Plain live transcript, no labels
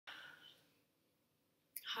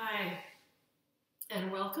Hi, and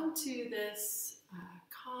welcome to this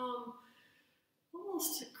calm,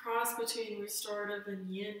 almost a cross between restorative and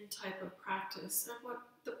yin type of practice. And what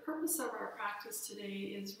the purpose of our practice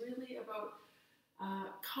today is really about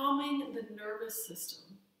calming the nervous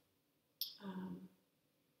system. Um,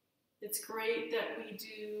 it's great that we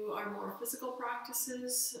do our more physical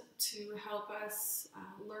practices to help us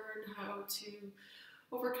learn how to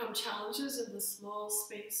overcome challenges in the small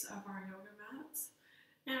space of our yoga mats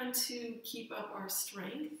and to keep up our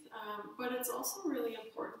strength. But it's also really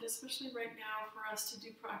important, especially right now, for us to do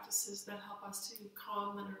practices that help us to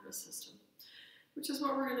calm the nervous system, which is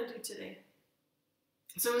what we're going to do today.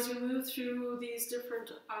 So as we move through these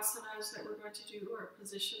different asanas that we're going to do, or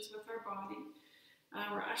positions with our body,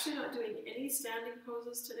 we're actually not doing any standing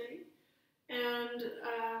poses today. And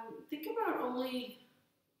think about only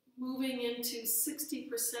moving into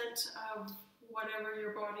 60% of whatever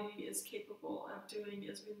your body is capable of doing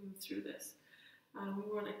as we move through this.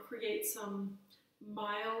 We want to create some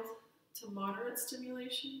mild to moderate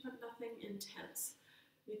stimulation, but nothing intense,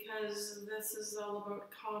 because this is all about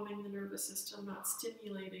calming the nervous system, not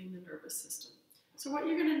stimulating the nervous system. So what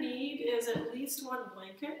you're going to need is at least one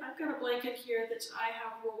blanket. I've got a blanket here that I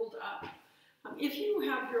have rolled up. If you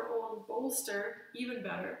have your own bolster, even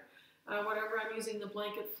better. Whatever I'm using the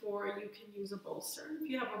blanket for, you can use a bolster. If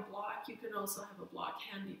you have a block, you can also have a block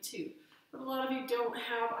handy too. But a lot of you don't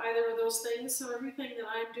have either of those things, so everything that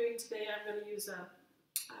I'm doing today, I'm going to use a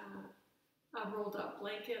rolled up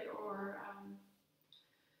blanket or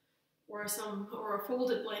a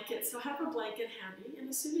folded blanket. So have a blanket handy, and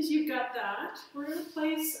as soon as you've got that, we're going to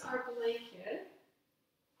place our blanket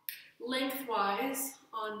lengthwise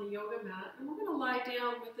on the yoga mat, and we're going to lie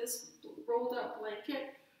down with this rolled up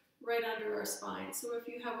blanket right under our spine. So if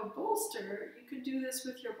you have a bolster, you can do this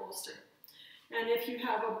with your bolster. And if you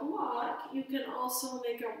have a block, you can also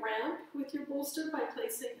make a ramp with your bolster by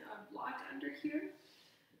placing a block under here.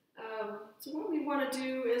 So what we want to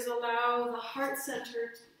do is allow the heart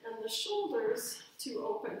center and the shoulders to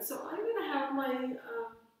open. So I'm going to have my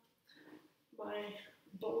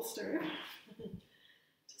bolster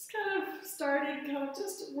just kind of starting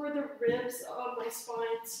just where the ribs of my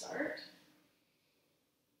spine start.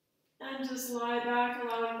 And just lie back,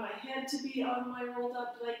 allowing my head to be on my rolled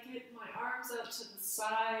up blanket, my arms out to the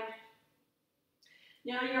side.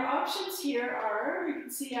 Now your options here are, you can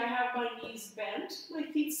see I have my knees bent, my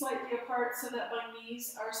feet slightly apart so that my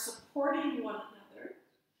knees are supporting one another.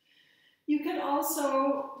 You can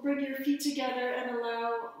also bring your feet together and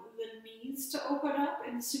allow the knees to open up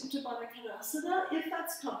in Supta Baddha Konasana if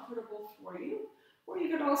that's comfortable for you. Or you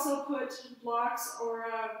could also put blocks or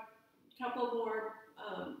a couple more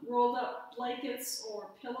rolled up blankets or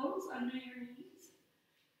pillows under your knees.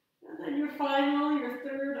 And then your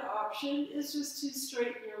third option is just to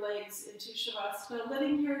straighten your legs into Shavasana,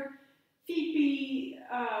 letting your feet be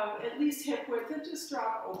at least hip width and just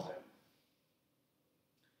drop open.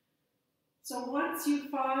 So once you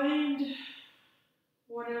find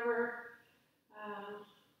whatever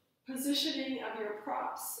positioning of your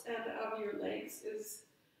props and of your legs is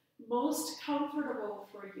most comfortable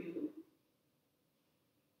for you,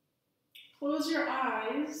 close your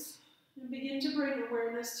eyes and begin to bring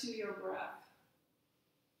awareness to your breath,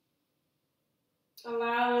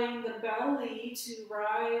 allowing the belly to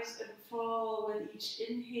rise and fall with each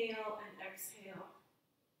inhale and exhale.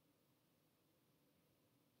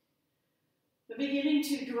 And beginning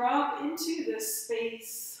to drop into this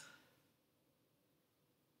space,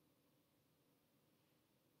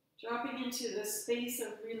 dropping into this space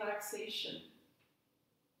of relaxation,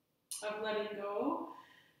 of letting go,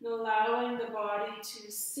 and allowing the body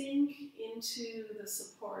to sink into the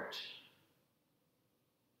support.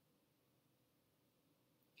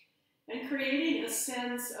 And creating a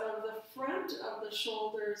sense of the front of the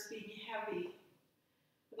shoulders being heavy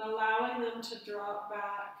and allowing them to drop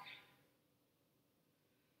back.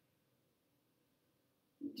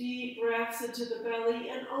 Deep breaths into the belly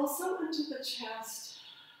and also into the chest.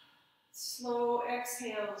 Slow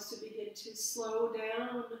exhales to begin to slow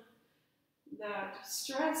down that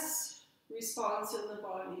stress response in the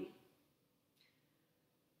body.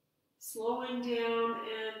 Slowing down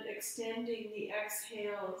and extending the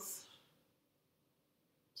exhales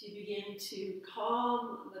to begin to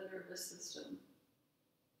calm the nervous system.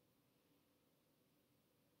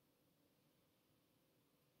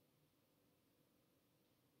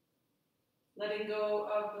 Letting go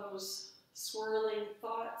of those swirling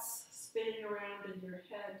thoughts spinning around in your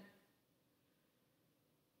head.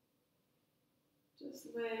 Just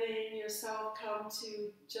letting yourself come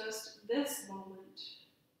to just this moment,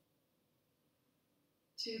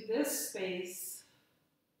 to this space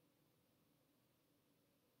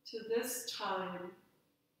to this time,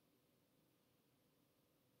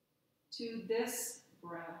 to this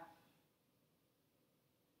breath.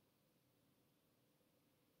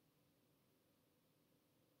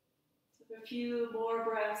 So a few more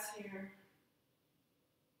breaths here.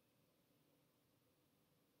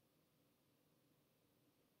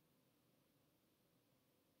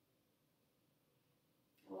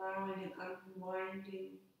 Allowing and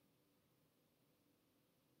unwinding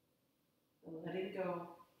and letting go.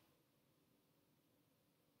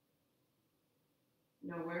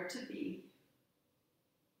 Nowhere to be.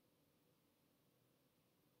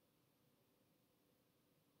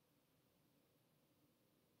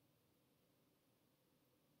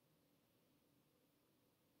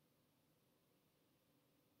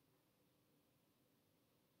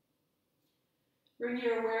 Bring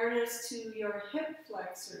your awareness to your hip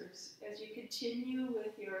flexors as you continue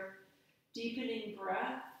with your deepening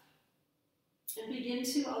breath, and begin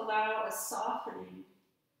to allow a softening,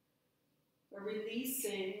 a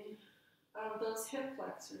releasing of those hip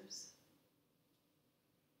flexors.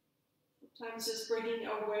 Sometimes just bringing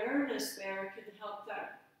awareness there can help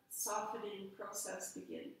that softening process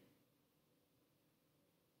begin.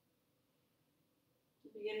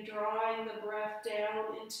 Begin drawing the breath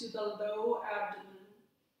down into the low abdomen.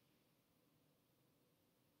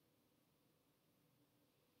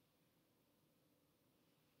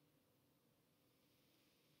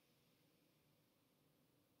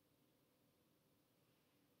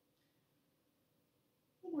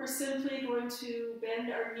 We're simply going to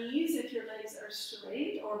bend our knees if your legs are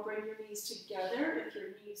straight, or bring your knees together if your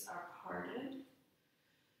knees are parted.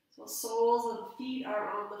 So soles of the feet are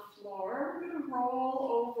on the floor. We're going to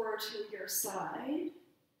roll over to your side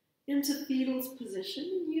into fetal position.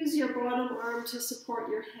 And use your bottom arm to support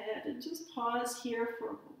your head, and just pause here for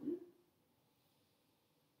a moment.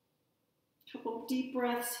 Couple deep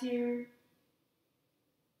breaths here.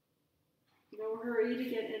 No hurry to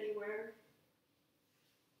get anywhere.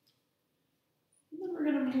 And then we're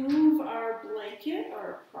going to move our blanket,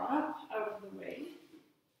 our prop, out of the way.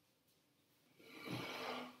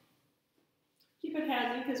 Keep it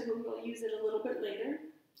handy because we will use it a little bit later.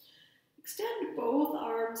 Extend both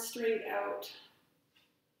arms straight out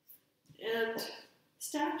and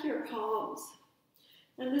stack your palms.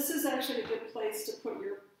 And this is actually a good place to put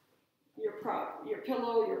your prop, your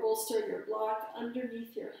pillow, your bolster, your block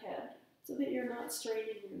underneath your head so that you're not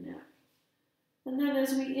straining your neck. And then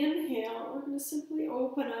as we inhale, we're going to simply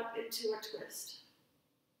open up into a twist.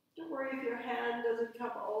 Don't worry if your hand doesn't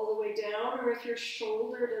come all the way down or if your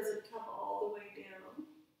shoulder doesn't come all the way down.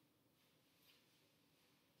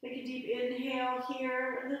 Take a deep inhale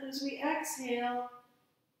here, and then as we exhale,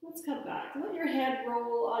 let's come back. Let your head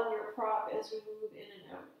roll on your prop as we move in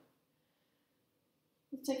and out.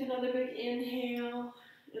 Let's take another big inhale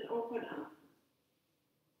and open up.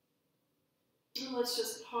 And let's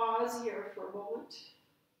just pause here for a moment.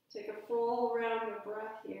 Take a full round of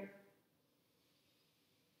breath here.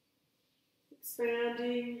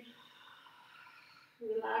 Expanding,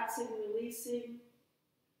 relaxing, releasing.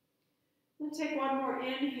 Then take one more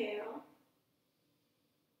inhale.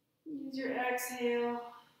 Use your exhale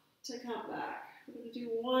to come back. We're going to do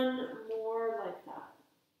one more like that.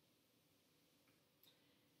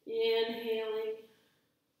 Inhaling,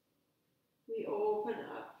 we open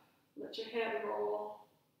up. Let your head roll.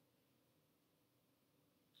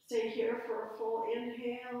 Stay here for a full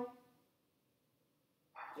inhale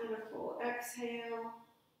and a full exhale.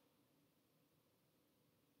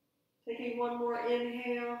 Taking one more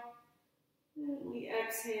inhale, and we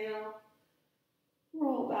exhale.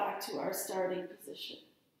 Roll back to our starting position.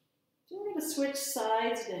 So we're going to switch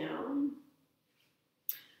sides now.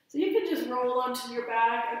 So you can just roll onto your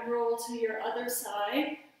back and roll to your other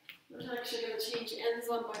side. I'm actually going to change ends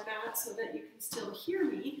on my mat so that you can still hear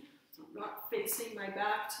me. So I'm not facing my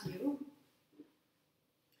back to you.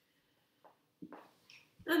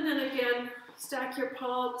 And then again, stack your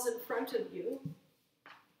palms in front of you.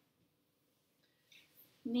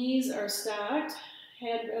 Knees are stacked,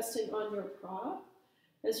 head resting on your prop.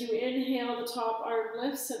 As you inhale, the top arm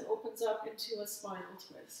lifts and opens up into a spinal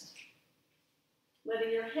twist.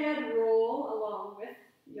 Letting your head roll along with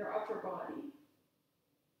your upper body.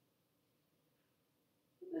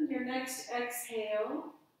 And then your next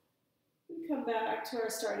exhale, we come back to our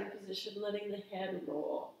starting position, letting the head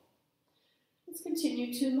roll. Let's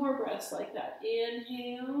continue 2 more breaths like that.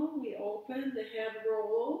 Inhale, we open, the head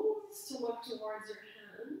rolls to look towards your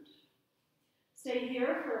hand. Stay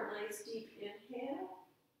here for a nice deep inhale.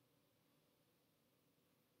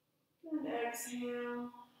 And exhale.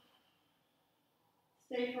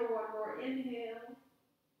 Stay for one more inhale.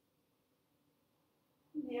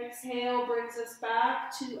 And The exhale brings us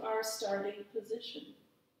back to our starting position.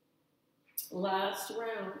 Last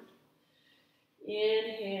round.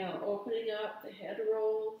 Inhale, opening up, the head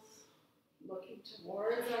rolls, looking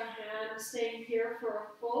towards our hand, staying here for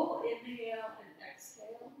a full inhale and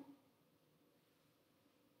exhale.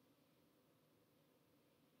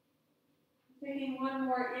 Taking one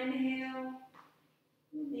more inhale,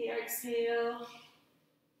 and the exhale,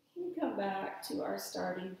 we come back to our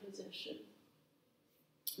starting position.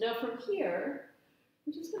 Now from here,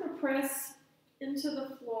 we're just going to press into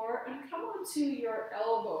the floor and come onto your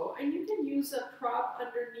elbow. And you can use a prop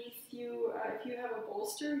underneath you. If you have a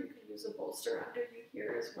bolster, you can use a bolster under you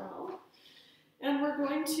here as well. And we're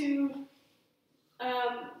going to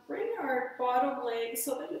bring our bottom leg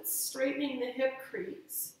so that it's straightening the hip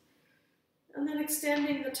crease. And then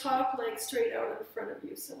extending the top leg straight out in front of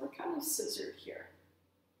you. So we're kind of scissored here.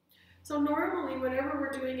 So normally, whenever we're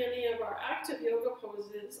doing any of our active yoga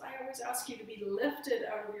poses, I always ask you to be lifted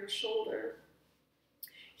out of your shoulder.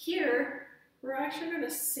 Here, we're actually going to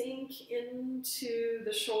sink into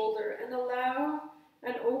the shoulder and allow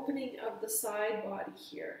an opening of the side body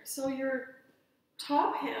here. So your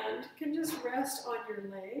top hand can just rest on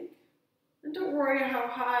your leg. And don't worry how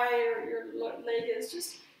high your leg is,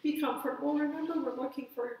 just be comfortable. Remember, we're looking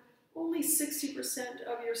for only 60%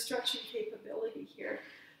 of your stretching capability here.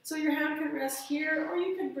 So your hand can rest here, or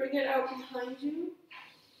you can bring it out behind you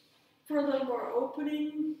for a little more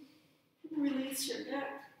opening. Release your neck.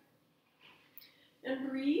 And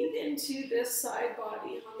breathe into this side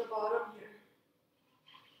body on the bottom here.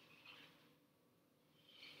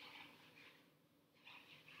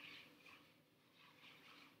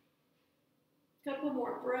 Couple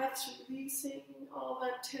more breaths, releasing all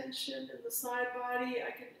that tension in the side body. I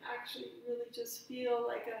can actually really just feel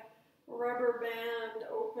like a rubber band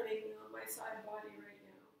opening on my side body right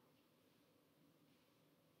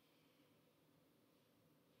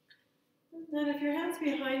now. And then if your hand's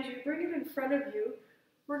behind you, bring it in front of you.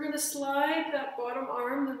 We're going to slide that bottom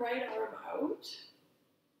arm, the right arm out,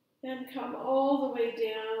 and come all the way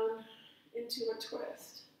down into a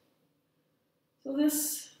twist. So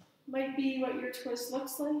this might be what your twist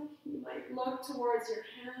looks like. You might look towards your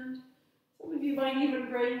hand. Some of you might even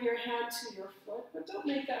bring your hand to your foot, but don't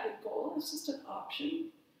make that a goal. It's just an option.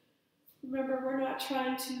 Remember, we're not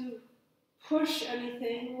trying to push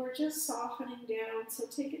anything. We're just softening down. So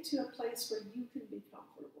take it to a place where you can be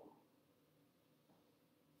comfortable.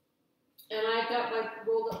 And I've got my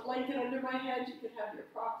rolled up blanket under my head. You can have your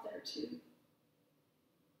prop there too.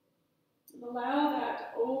 And allow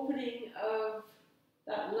that opening of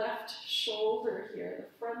that left shoulder here,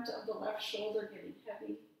 the front of the left shoulder getting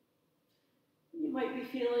heavy. You might be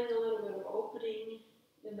feeling a little bit of opening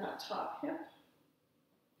in that top hip.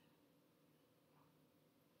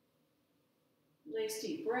 Nice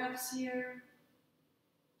deep breaths here.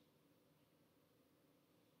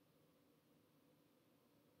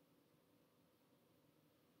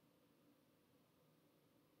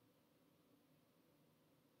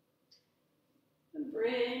 And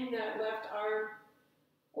bring that left arm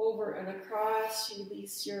over and across.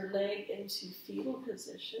 Release your leg into fetal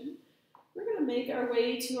position. We're going to make our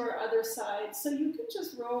way to our other side. So you can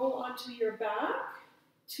just roll onto your back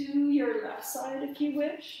to your left side if you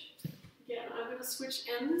wish. Again, I'm going to switch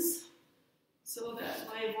ends so that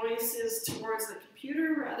my voice is towards the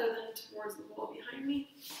computer rather than towards the wall behind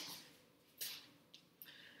me.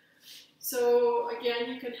 So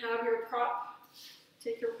again, you can have your prop,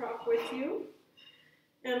 take your prop with you.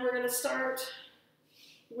 And we're going to start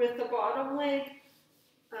with the bottom leg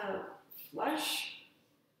flush,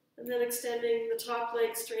 and then extending the top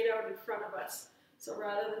leg straight out in front of us. So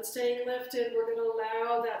rather than staying lifted, we're going to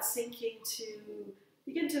allow that sinking to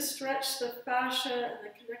begin to stretch the fascia and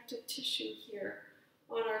the connective tissue here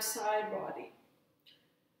on our side body.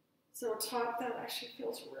 So that actually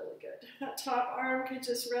feels really good. That top arm can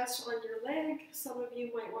just rest on your leg. Some of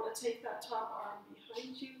you might want to take that top arm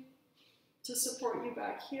behind you to support you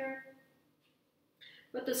back here.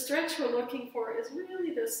 But the stretch we're looking for is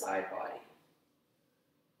really this side body.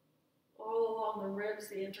 All along the ribs,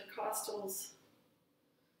 the intercostals.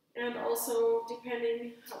 And also,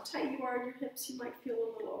 depending how tight you are in your hips, you might feel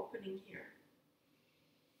a little opening here.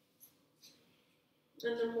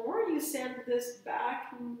 And the more you send this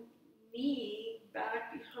back knee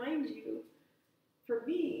back behind you, for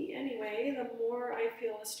me anyway, the more I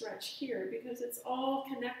feel a stretch here because it's all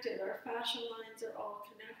connected. Our fascia lines are all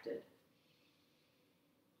connected.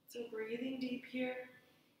 So breathing deep here.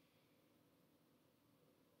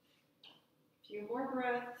 A few more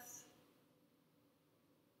breaths.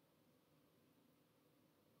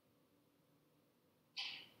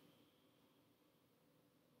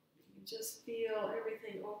 Just feel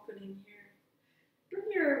everything opening here.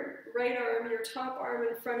 Bring your right arm, your top arm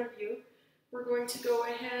in front of you. We're going to go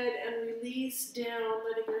ahead and release down,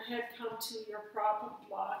 letting your head come to your prop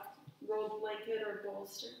block, rolled blanket or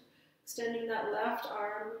bolster. Extending that left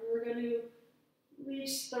arm, and we're going to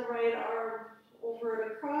reach the right arm over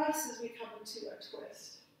and across as we come into a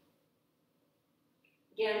twist.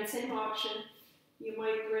 Again, same option. You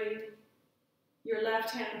might bring your left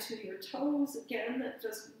hand to your toes. Again, that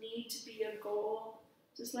doesn't need to be a goal.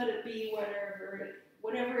 Just let it be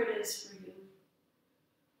whatever it is for you.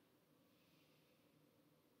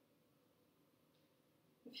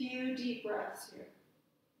 A few deep breaths here.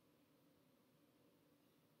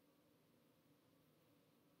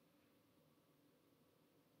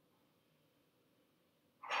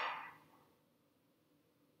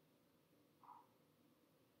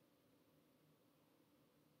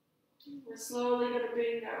 We're slowly going to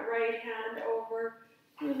bring that right hand over,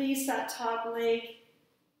 release that top leg,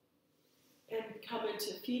 and come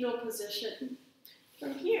into fetal position.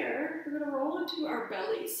 From here, we're going to roll into our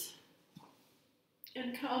bellies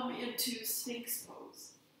and come into Sphinx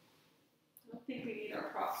pose. I don't think we need our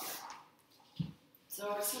prop yet.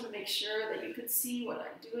 So I just want to make sure that you can see what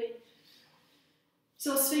I'm doing.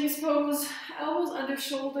 So Sphinx pose, elbows under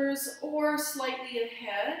shoulders or slightly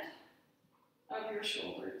ahead of your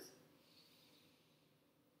shoulders.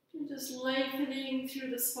 And just lengthening through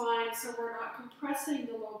the spine so we're not compressing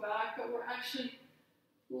the low back, but we're actually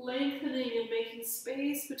lengthening and making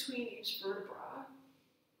space between each vertebra.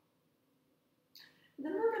 And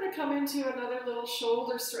then we're going to come into another little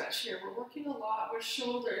shoulder stretch here. We're working a lot with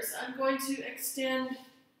shoulders. I'm going to extend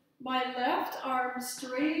my left arm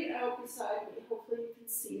straight out beside me. Hopefully you can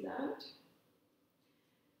see that.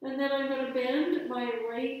 And then I'm going to bend my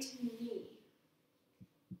right knee.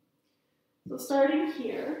 So starting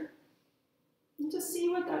here, and just see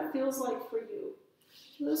what that feels like for you.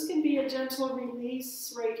 So this can be a gentle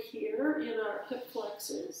release right here in our hip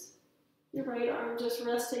flexors. Your right arm just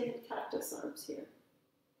resting in cactus arms here.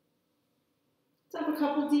 Let's have a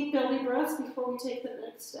couple deep belly breaths before we take the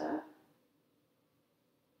next step.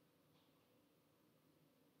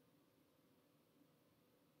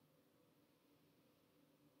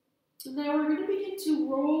 And now we're going to begin to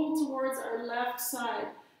roll towards our left side,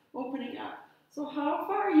 opening up. So how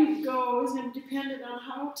far you go is going to depend on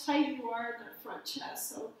how tight you are in that front chest.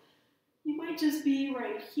 So you might just be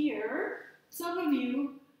right here. Some of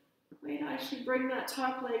you might actually bring that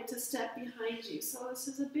top leg to step behind you. So this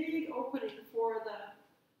is a big opening for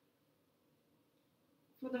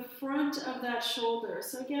the front of that shoulder.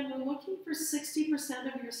 So again, we're looking for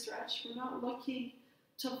 60% of your stretch. We're not looking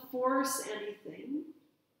to force anything.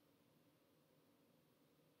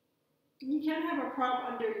 You can have a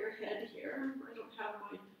prop under your head here. I don't have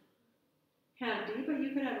mine handy, but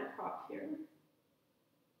you can have a prop here.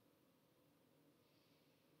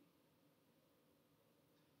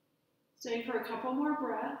 Stay for a couple more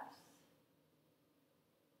breaths.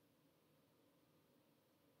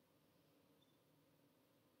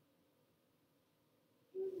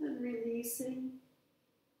 And then releasing.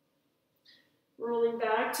 Rolling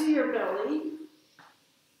back to your belly.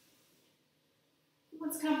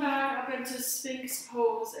 Let's come back up into Sphinx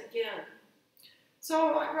pose again.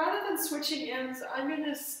 So rather than switching ends, I'm going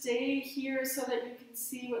to stay here so that you can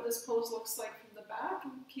see what this pose looks like from the back,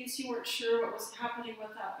 in case you weren't sure what was happening with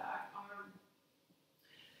that back arm.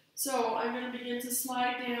 So I'm going to begin to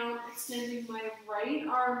slide down, extending my right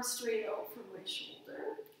arm straight out from my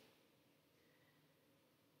shoulder.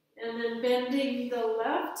 And then bending the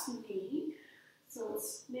left knee. So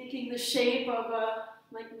it's making the shape of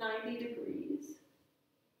like 90 degrees.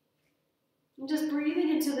 And just breathing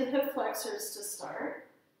into the hip flexors to start.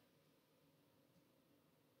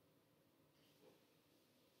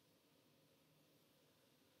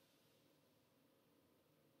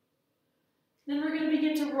 Then we're going to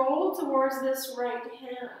begin to roll towards this right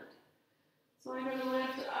hand. So I'm going to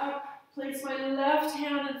lift up, place my left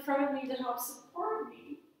hand in front of me to help support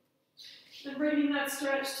me. And bringing that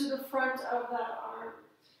stretch to the front of that arm.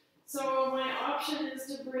 So my option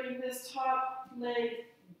is to bring this top leg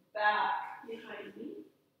back behind me.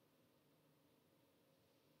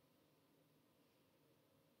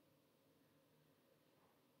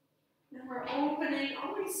 And we're opening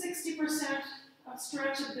only 60% of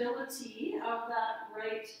stretchability of that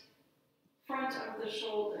right front of the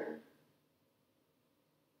shoulder.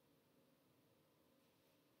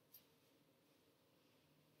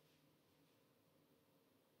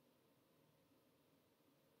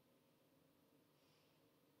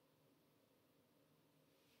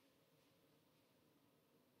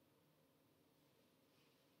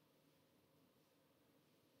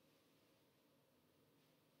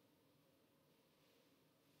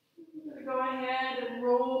 go ahead and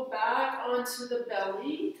roll back onto the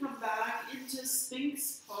belly. Come back into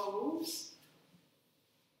Sphinx pose.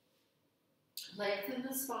 Lengthen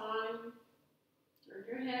the spine. Turn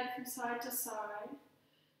your head from side to side.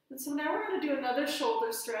 And so now we're going to do another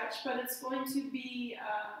shoulder stretch, but it's going to be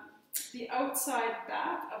the outside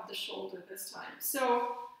back of the shoulder this time.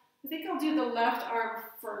 So I think I'll do the left arm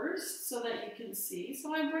first so that you can see.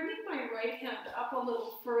 So I'm bringing my right hand up a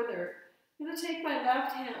little further. I'm going to take my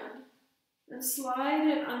left hand and slide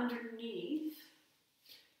it underneath.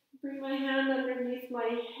 Bring my hand underneath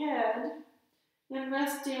my head and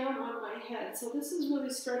rest down on my head. So this is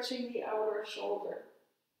really stretching the outer shoulder.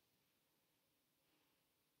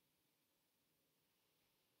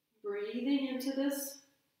 Breathing into this.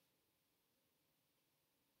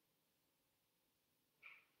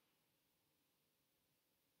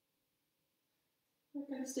 I'm not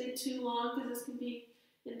going to stay too long because this can be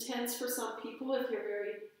intense for some people if you're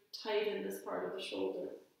very tight in this part of the shoulder.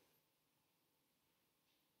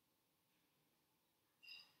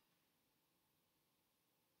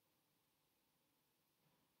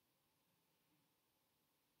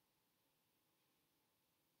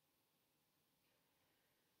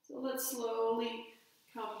 So let's slowly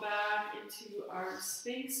come back into our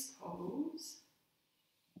Sphinx pose.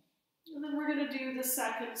 And then we're going to do the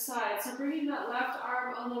second side. So bringing that left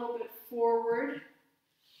arm a little bit forward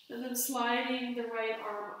and then sliding the right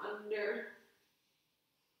arm under.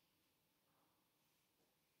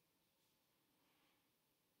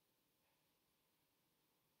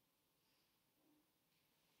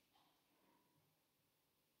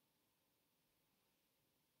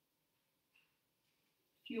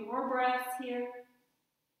 A few more breaths here.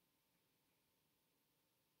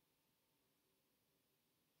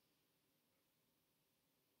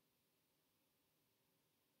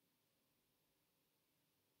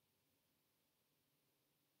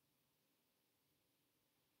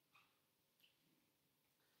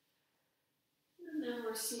 And then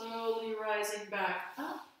we're slowly rising back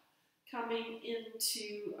up, coming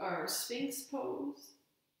into our Sphinx pose.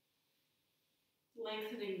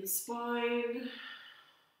 Lengthening the spine,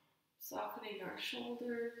 softening our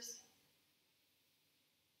shoulders.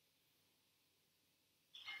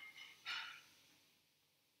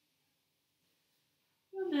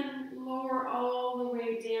 And then lower all the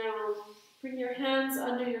way down. Bring your hands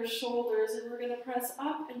under your shoulders and we're going to press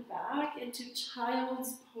up and back into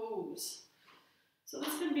child's pose. So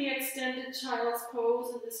this can be extended child's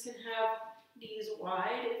pose and this can have knees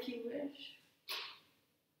wide if you wish.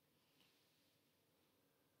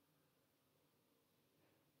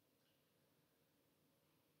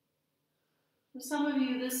 For some of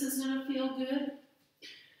you, this is going to feel good.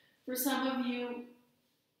 For some of you,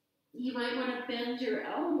 you might want to bend your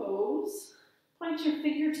elbows, point your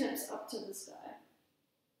fingertips up to the sky.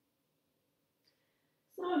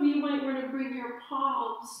 Some of you might want to bring your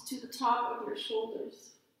palms to the top of your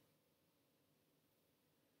shoulders.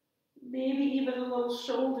 Maybe even a little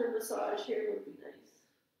shoulder massage here would be nice.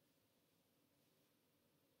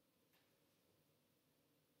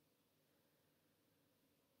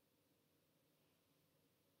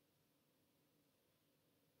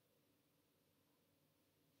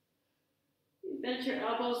 Bend your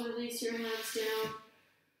elbows, release your hands down.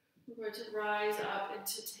 We're going to rise up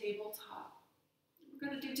into tabletop. We're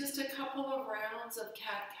going to do just a couple of rounds of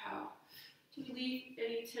cat-cow to relieve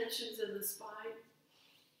any tensions in the spine.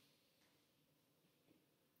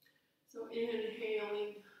 So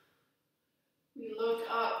inhaling, we look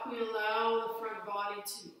up, we allow the front body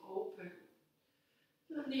to open.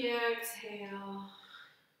 On the exhale,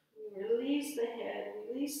 we release the head,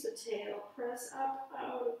 release the tail, press up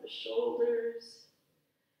out of the shoulders,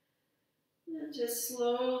 and just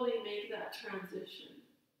slowly make that transition.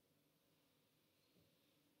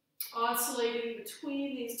 Oscillating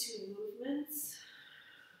between these two movements.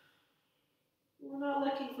 We're not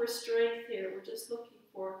looking for strength here, we're just looking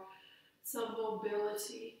for some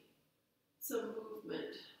mobility, some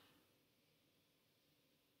movement.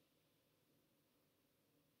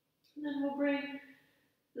 And then we'll bring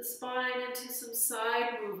the spine into some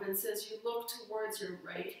side movements as you look towards your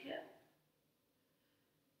right hip.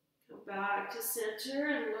 Come back to center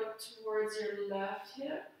and look towards your left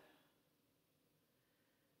hip.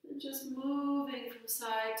 And just moving from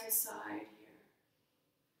side to side here.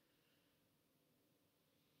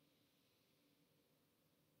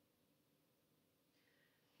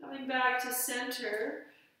 Coming back to center,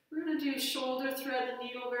 we're going to do shoulder thread the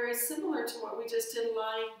needle very similar to what we just did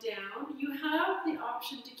lying down. You have the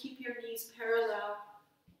option to keep your knees parallel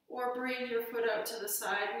or bring your foot out to the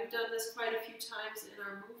side. We've done this quite a few times in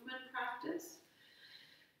our movement practice.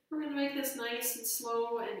 We're going to make this nice and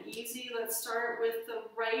slow and easy. Let's start with the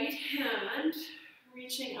right hand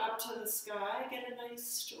reaching up to the sky. Get a nice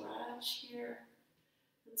stretch here.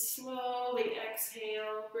 And slowly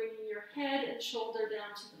exhale, bringing your head and shoulder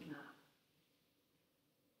down to the mat.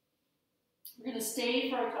 We're going to stay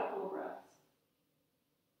for a couple of breaths.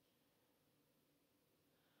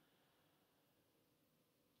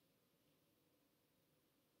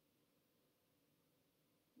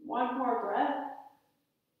 One more breath.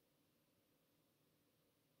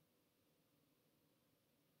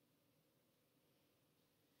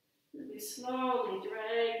 And we slowly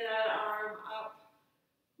drag that arm up.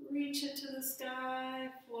 Reach it to the sky,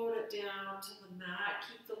 float it down to the mat,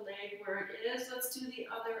 keep the leg where it is. Let's do the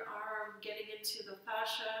other arm, getting into the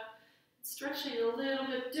fascia, stretching a little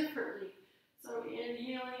bit differently. So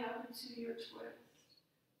inhaling up into your twist.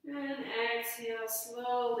 And exhale,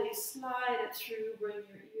 slowly slide it through, bring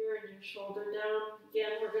your ear and your shoulder down.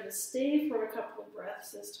 Again, we're going to stay for a couple of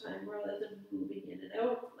breaths this time rather than moving in and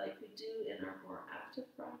out like we do in our more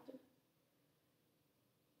active practice.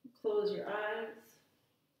 Close your eyes.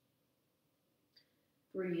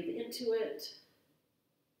 Breathe into it.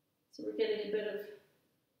 So we're getting a bit of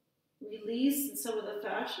release in some of the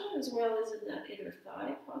fascia as well as in that inner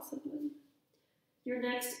thigh possibly. Your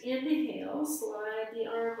next inhale, slide the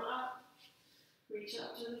arm up, reach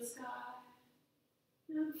up to the sky,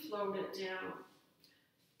 and float it down.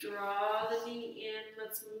 Draw the knee in.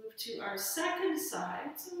 Let's move to our second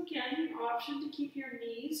side. So again, your option to keep your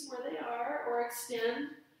knees where they are or extend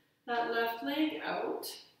that left leg out.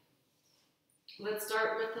 Let's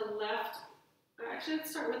start with the left, actually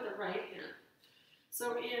let's start with the right hand.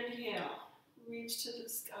 So inhale, reach to the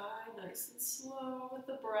sky, nice and slow with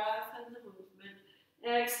the breath and the movement.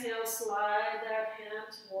 Exhale, slide that hand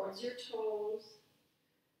towards your toes.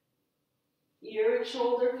 Ear and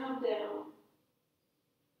shoulder come down.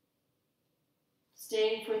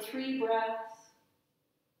 Staying for 3 breaths.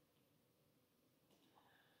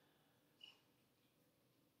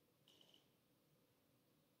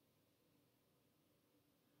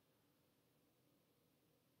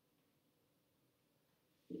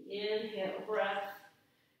 Inhale, breath.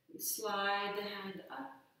 We slide the hand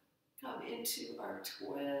up, come into our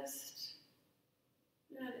twist.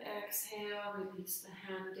 And exhale, release the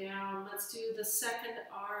hand down. Let's do the second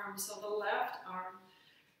arm. So the left arm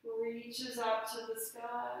reaches up to the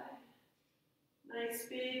sky. Nice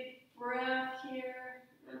big breath here.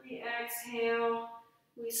 And the exhale,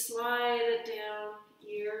 we slide it down.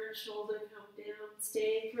 Ear and shoulder come down.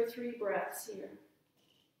 Staying for 3 breaths here.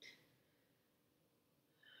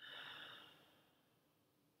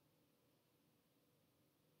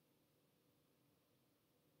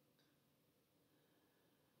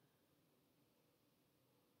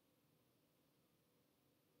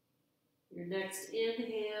 Your next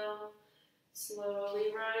inhale, slowly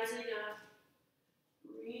rising up,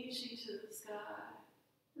 reaching to the sky.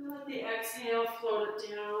 And let the exhale float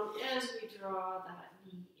it down as we draw that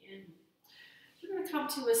knee in. We're going to come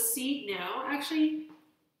to a seat now. Actually,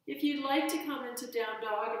 if you'd like to come into down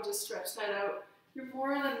dog and just stretch that out, you're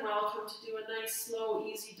more than welcome to do a nice, slow,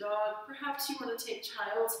 easy dog. Perhaps you want to take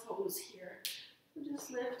child's pose here. We're just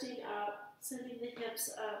lifting up, sending the hips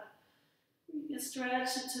up. You can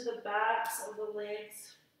stretch into the backs of the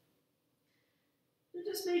legs. And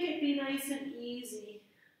just make it be nice and easy,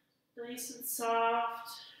 nice and soft,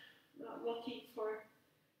 not looking for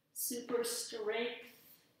super strength,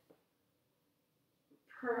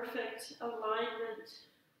 perfect alignment.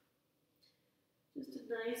 Just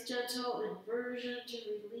a nice gentle inversion to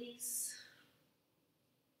release.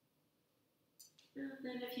 And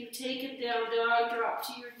then if you've taken down dog, drop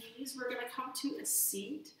to your knees. We're going to come to a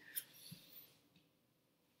seat.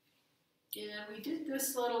 And we did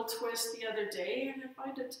this little twist the other day, and I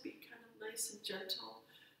find it to be kind of nice and gentle.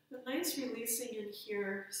 But nice releasing in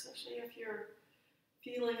here, especially if you're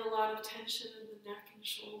feeling a lot of tension in the neck and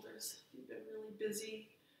shoulders. If you've been really busy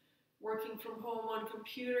working from home on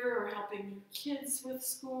computer or helping your kids with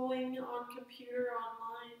schooling on computer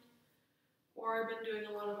online, or I've been doing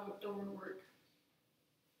a lot of outdoor work.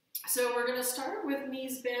 So we're going to start with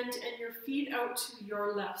knees bent and your feet out to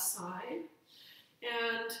your left side.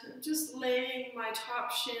 And just laying my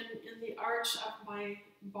top shin in the arch of my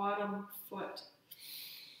bottom foot.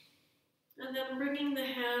 And then bringing the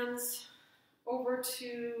hands over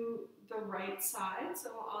to the right side,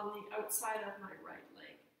 so on the outside of my right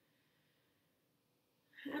leg.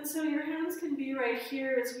 And so your hands can be right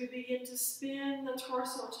here as we begin to spin the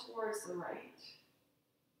torso towards the right.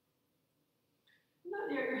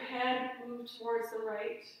 Let your head move towards the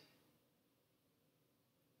right.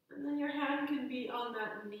 And then your hand can be on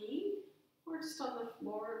that knee, or just on the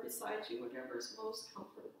floor beside you, whatever is most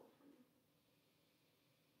comfortable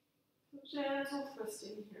for you. So gentle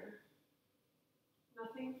twisting here,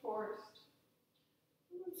 nothing forced.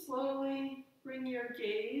 And slowly bring your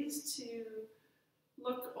gaze to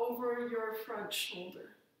look over your front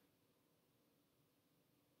shoulder.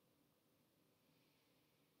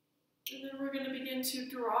 And then we're going to begin to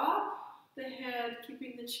drop the head,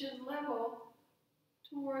 keeping the chin level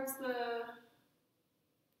towards the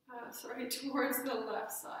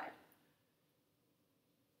left side.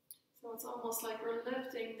 So it's almost like we're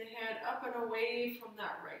lifting the head up and away from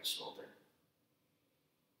that right shoulder.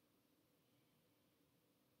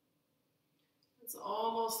 It's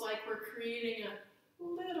almost like we're creating a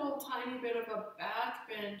little tiny bit of a back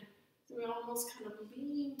bend. So we almost kind of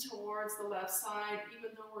lean towards the left side,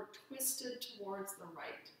 even though we're twisted towards the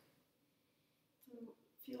right. So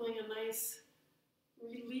feeling a nice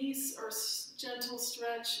release or gentle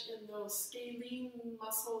stretch in those scalene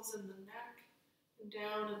muscles in the neck and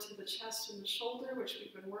down into the chest and the shoulder, which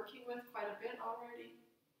we've been working with quite a bit already.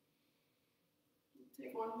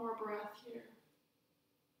 Take one more breath here.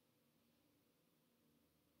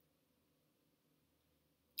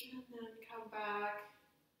 And then come back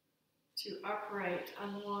to upright,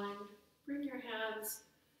 unwind. Bring your hands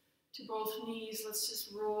to both knees. Let's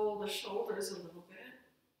just roll the shoulders a little bit.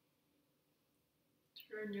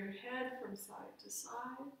 Turn your head from side to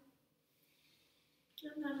side.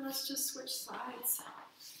 And then let's just switch sides.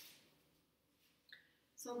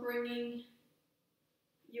 So bringing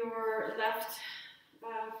your left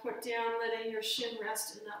foot down, letting your shin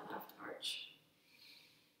rest in that left arch.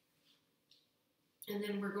 And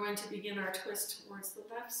then we're going to begin our twist towards the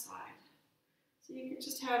left side. So you can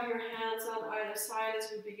just have your hands on either side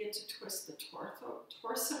as we begin to twist the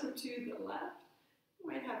torso to the left. You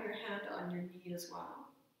might have your hand on your knee as well.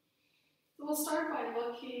 So we'll start by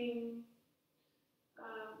looking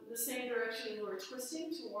the same direction we were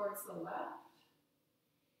twisting, towards the left.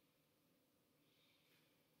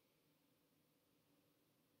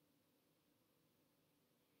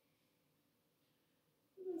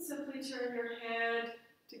 And then simply turn your head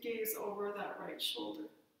to gaze over that right shoulder.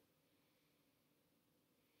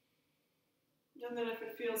 And then if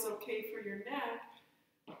it feels okay for your neck,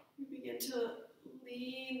 you begin to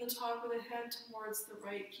lean the top of the head towards the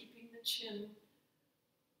right, keeping the chin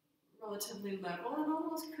relatively level and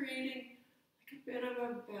almost creating like a bit of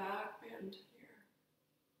a back bend here.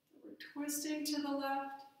 So we're twisting to the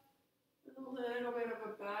left and a little bit of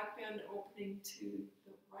a back bend opening to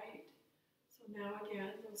the right. So now again,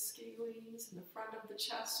 those scalenes in the front of the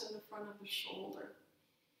chest and the front of the shoulder.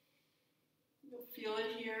 You'll feel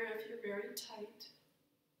it here if you're very tight.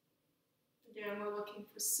 Again, we're looking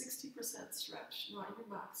for 60% stretch, not your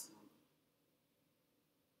maximum.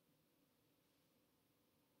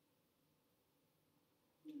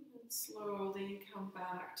 And then slowly come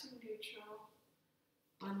back to neutral.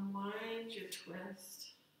 Unwind your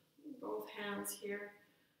twist. Both hands here.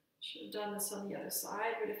 Should have done this on the other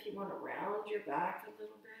side, but if you want to round your back a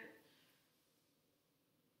little bit,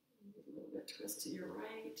 a little bit twist to your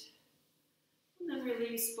right. And then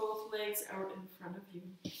release both legs out in front of you.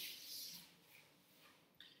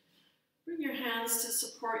 Bring your hands to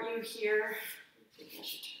support you here. I think I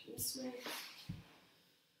should turn this way.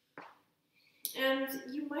 And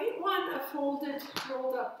you might want a folded,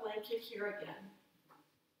 rolled up blanket here again.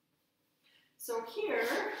 So here,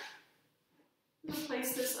 I'm going to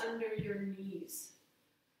place this under your knees,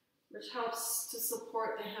 which helps to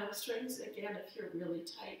support the hamstrings, again, if you're really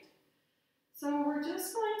tight. So we're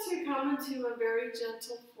just going to come into a very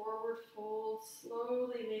gentle forward fold,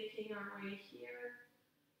 slowly making our way here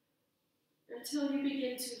until you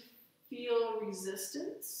begin to feel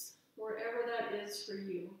resistance, wherever that is for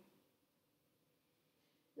you.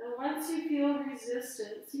 Now once you feel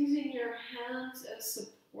resistance, using your hands as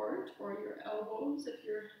support, or your elbows, if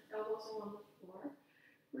your elbows are on the floor,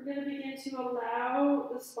 we're going to begin to allow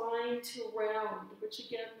the spine to round, which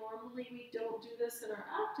again, normally we don't do this in our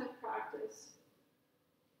active practice,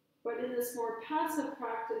 but in this more passive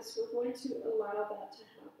practice, we're going to allow that to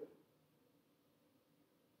happen.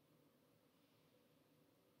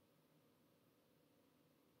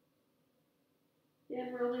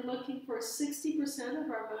 And we're only looking for 60% of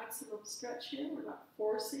our maximum stretch here. We're not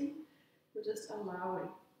forcing, we're just allowing.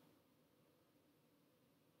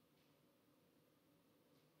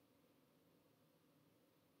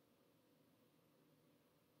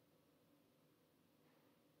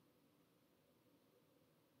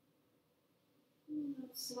 And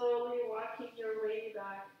slowly walking your way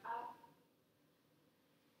back up.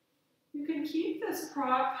 You can keep this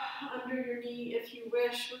prop under your knee if you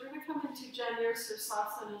wish. We're going to come into Janu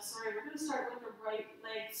Sirsasana. Sorry, we're going to start with the right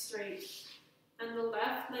leg straight and the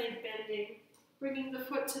left leg bending, bringing the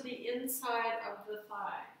foot to the inside of the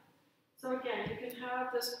thigh. So again, you can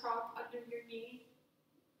have this prop under your knee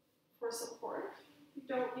for support. If you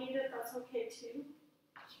don't need it, that's okay too.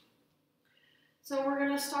 So we're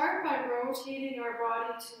going to start by rotating our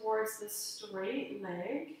body towards the straight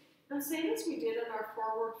leg. And same as we did in our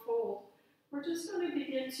forward fold, we're just going to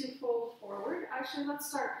begin to fold forward. Actually, let's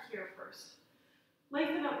start here first.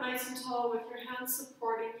 Lengthen up nice and tall with your hands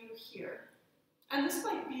supporting you here. And this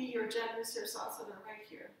might be your Janu Sirsasana right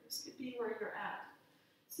here. This could be where you're at.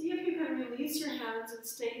 See if you can release your hands and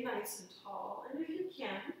stay nice and tall. And if you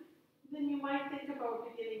can, then you might think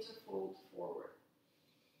about beginning to fold forward.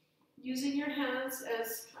 Using your hands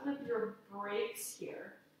as kind of your brakes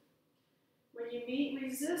here. When you meet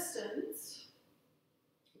resistance,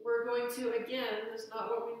 we're going to, again, this is not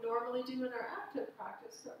what we normally do in our active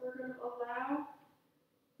practice, but we're going to allow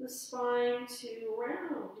the spine to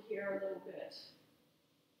round here a little bit.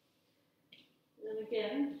 And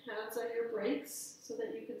again, hands are your brakes so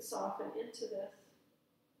that you can soften into this.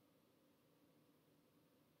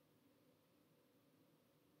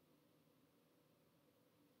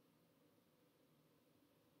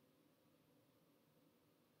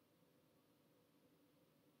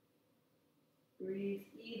 Breathe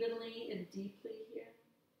evenly and deeply here.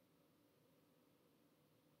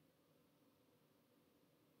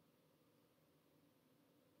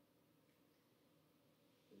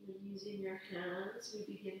 And then using your hands,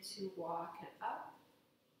 we begin to walk it up.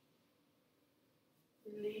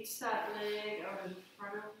 Release that leg out in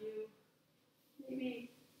front of you. Maybe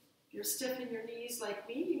if you're stiff in your knees like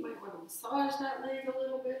me, you might want to massage that leg a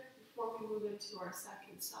little bit before we move into our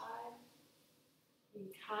second side. Being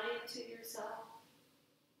kind to yourself.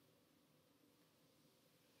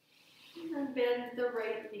 And then bend the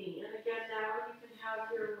right knee. And again, now you can have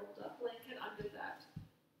your rolled up blanket under that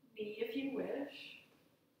knee if you wish.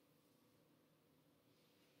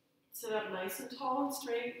 Sit up nice and tall and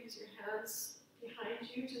straight. Use your hands behind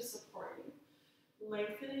you to support you.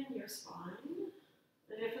 Lengthening your spine.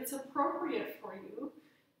 And if it's appropriate for you,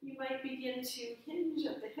 you might begin to hinge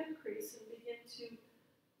at the hip crease and begin to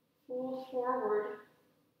fold forward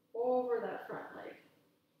over that front leg.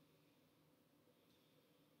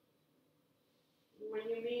 When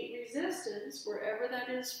you meet resistance, wherever that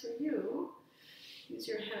is for you, use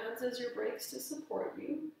your hands as your brakes to support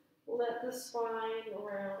you. Let the spine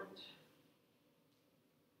round.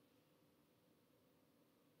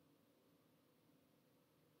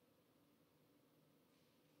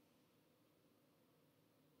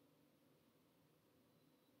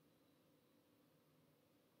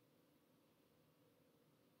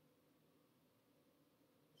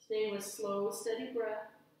 Stay with slow, steady breath.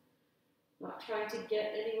 Not trying to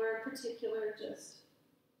get anywhere in particular, just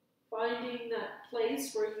finding that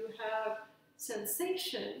place where you have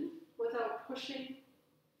sensation without pushing,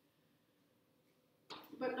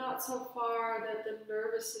 but not so far that the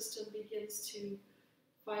nervous system begins to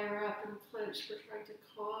fire up and clench. We're trying to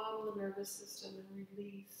calm the nervous system and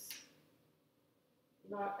release,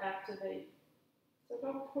 not activate. So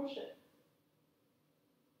don't push it.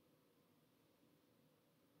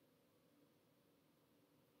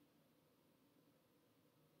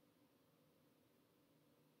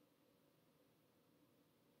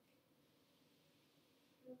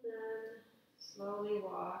 Then slowly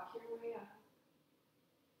walk your way up.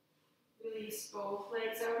 Release both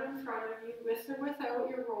legs out in front of you, with or without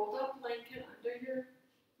your rolled up blanket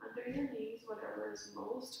under your knees, whatever is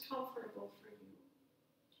most comfortable for you.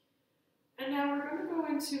 And now we're going to go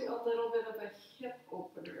into a little bit of a hip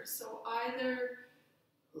opener. So either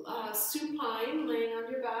supine, laying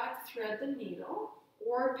on your back, thread the needle,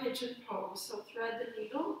 or pigeon pose. So thread the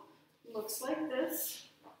needle, looks like this.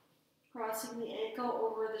 Crossing the ankle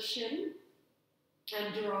over the shin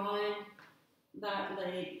and drawing that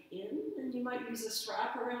leg in. And you might use a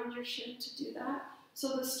strap around your shin to do that.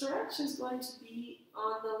 So the stretch is going to be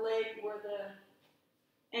on the leg where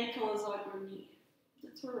the ankle is on your knee.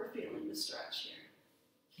 That's where we're feeling the stretch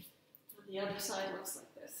here. And the other side looks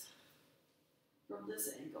like this from this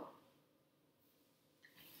angle.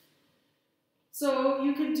 So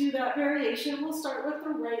you can do that variation. We'll start with the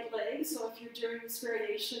right leg. So if you're doing this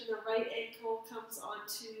variation, the right ankle comes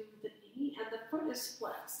onto the knee and the foot is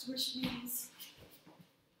flexed, which means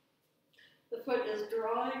the foot is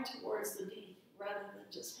drawing towards the knee rather than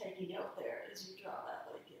just hanging out there as you draw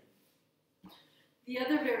that leg in. The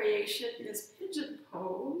other variation is pigeon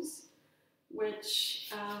pose,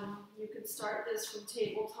 which you can start this from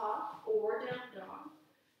tabletop or down dog.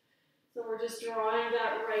 So we're just drawing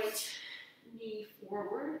that right knee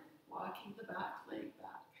forward, walking the back leg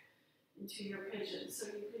back into your pigeon. So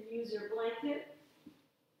you can use your blanket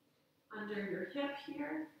under your hip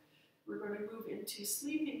here. We're going to move into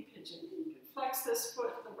sleeping pigeon. You can flex this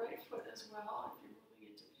foot, the right foot as well, if you're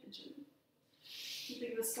moving into pigeon.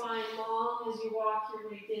 Keeping the spine long as you walk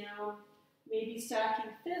your way down. Maybe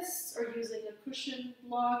stacking fists or using a cushion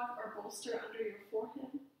block or bolster under your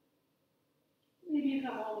forehead. Maybe you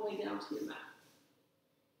come all the way down to your mat.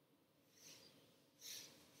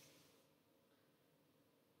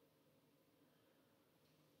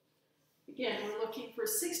 Again, we're looking for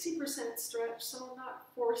 60% stretch, so we're not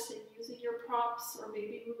forcing using your props or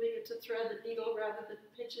maybe moving into thread and needle rather than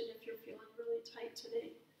pigeon if you're feeling really tight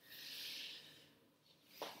today.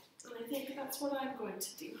 And I think that's what I'm going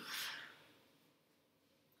to do.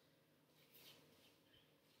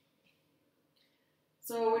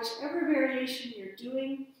 So whichever variation you're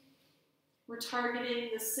doing, we're targeting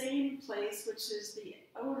the same place, which is the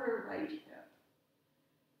outer right hip.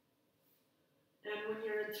 And when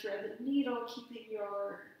you're in thread and needle, keeping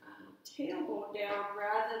your tailbone down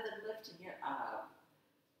rather than lifting it up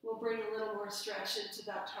will bring a little more stretch into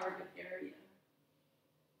that target area.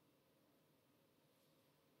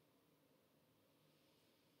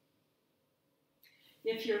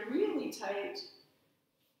 If you're really tight,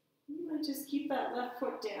 you might just keep that left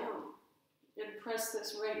foot down and press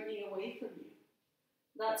this right knee away from you.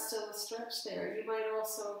 That's still a stretch there. You might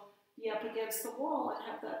also be up against the wall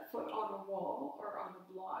and have that foot on a wall or on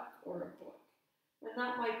a block or a book. And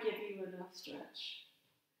that might give you enough stretch.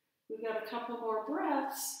 We've got a couple more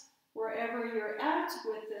breaths wherever you're at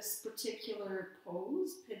with this particular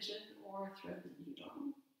pose, pigeon or thread the needle.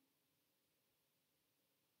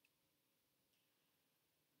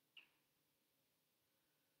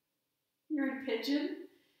 You're in pigeon.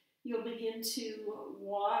 You'll begin to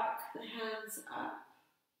walk the hands up.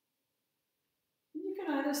 You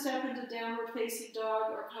can either step into downward facing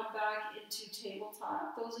dog or come back into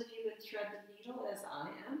tabletop. Those of you that thread the needle, as I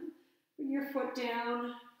am, bring your foot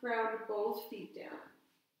down, ground both feet down.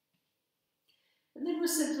 And then we're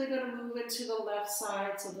simply going to move into the left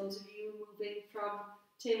side. So those of you moving from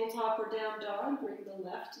tabletop or down dog, bring the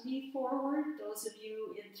left knee forward. Those of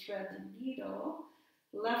you in thread the needle,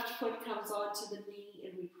 left foot comes onto the knee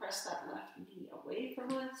and we press that left knee away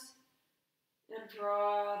from us and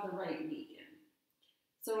draw the right knee in.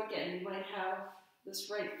 So again, you might have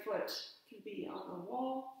this right foot can be on the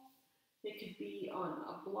wall, it could be on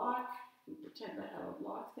a block, we pretend to have a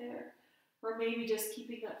block there, or maybe just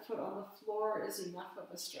keeping that foot on the floor is enough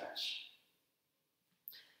of a stretch.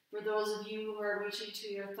 For those of you who are reaching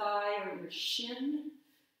to your thigh or your shin,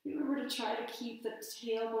 remember to try to keep the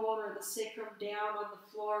tailbone or the sacrum down on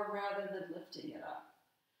the floor rather than lifting it up.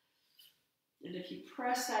 And if you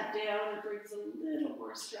press that down, it brings a little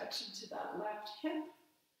more stretch into that left hip.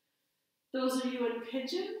 Those of you in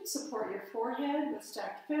pigeon, support your forehead with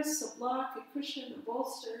stacked fists, a block, a cushion, a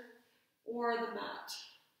bolster, or the mat.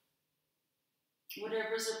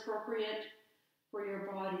 Whatever is appropriate for your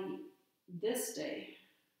body this day,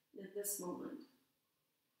 in this moment.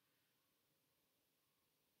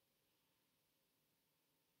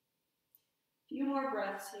 A few more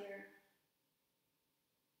breaths here.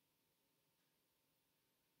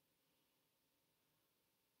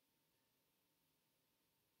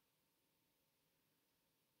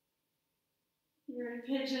 You're in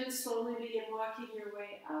pigeon, slowly begin walking your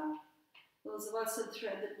way up. Those of us that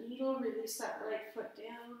thread the needle, release that right foot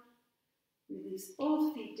down. Release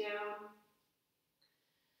both feet down.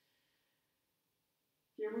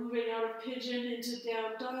 If you're moving out of pigeon into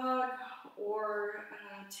down dog or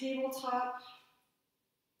tabletop,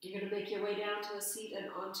 you're going to make your way down to a seat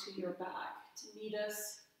and onto your back to meet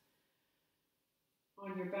us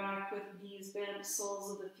on your back with knees bent,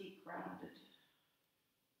 soles of the feet grounded.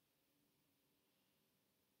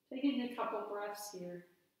 Taking a couple breaths here.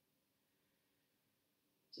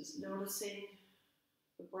 Just noticing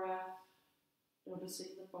the breath, noticing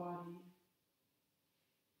the body.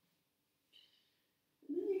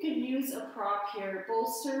 And then you can use a prop here,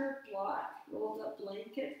 bolster, block, rolled up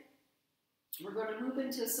blanket. We're going to move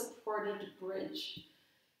into supported bridge.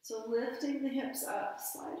 So lifting the hips up,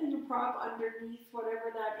 sliding a prop underneath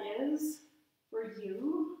whatever that is for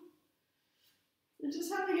you. And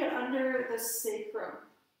just having it under the sacrum.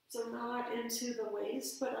 So not into the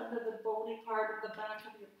waist, but under the bony part of the back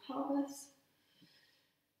of your pelvis.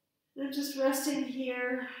 And just resting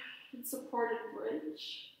here in supported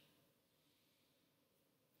bridge.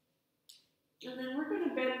 And then we're going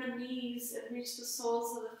to bend the knees and reach the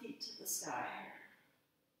soles of the feet to the sky.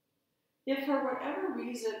 If for whatever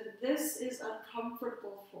reason this is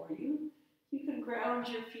uncomfortable for you, you can ground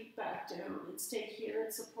your feet back down and stay here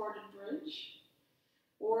in supported bridge.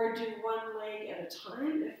 Or do one leg at a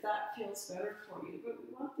time if that feels better for you. But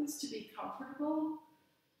we want this to be comfortable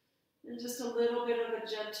and just a little bit of a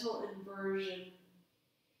gentle inversion.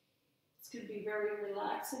 This can be very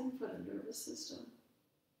relaxing for the nervous system.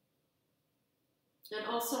 And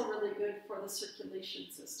also really good for the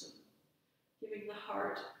circulation system, giving the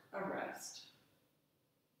heart a rest.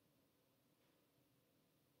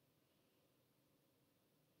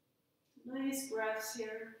 Nice breaths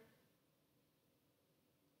here.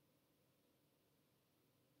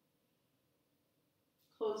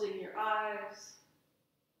 Closing your eyes.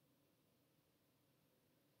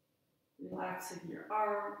 Relaxing your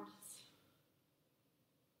arms.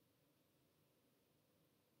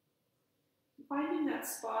 Finding that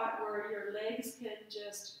spot where your legs can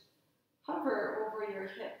just hover over your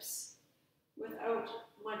hips without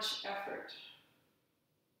much effort.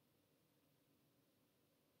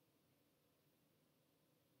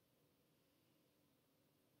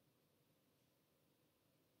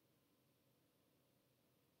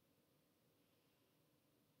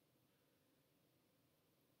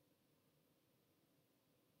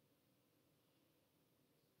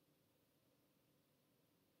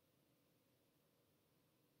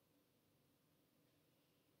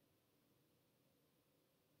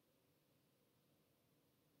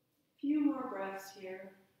 Few more breaths here.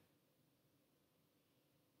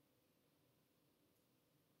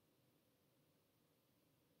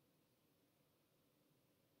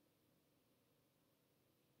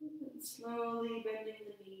 And slowly bending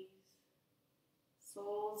the knees.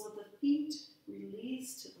 Soles of the feet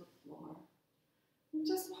release to the floor. And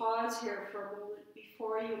just pause here for a moment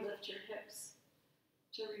before you lift your hips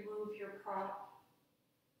to remove your prop.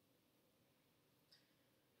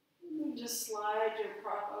 And then just slide your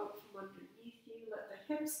prop out from underneath you. Let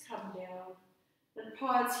the hips come down. And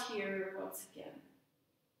pause here once again.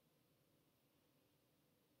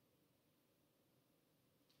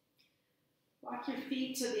 Walk your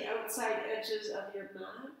feet to the outside edges of your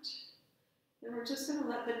mat. And we're just going to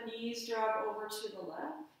let the knees drop over to the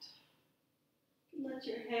left. Let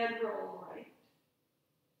your head roll right.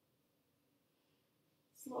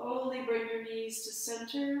 Slowly bring your knees to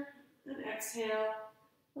center and exhale.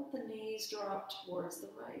 Let the knees drop towards the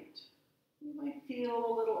right. You might feel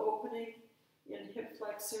a little opening in hip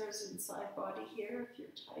flexors and side body here if you're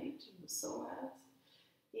tight in the psoas.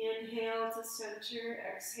 Inhale to center,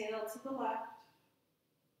 exhale to the left.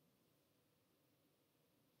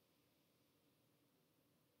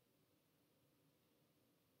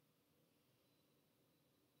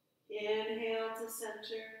 Inhale to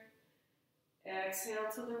center, exhale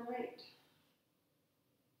to the right.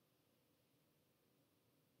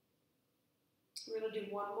 We're going to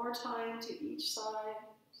do one more time to each side.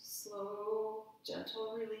 Slow,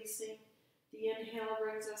 gentle releasing. The inhale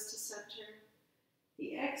brings us to center.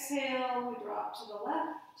 The exhale, we drop to the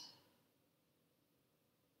left.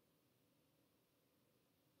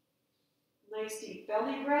 Nice deep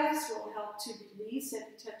belly breaths will help to release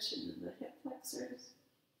any tension in the hip flexors.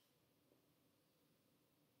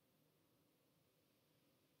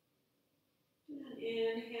 And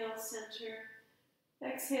inhale, center.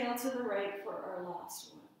 Exhale to the right for our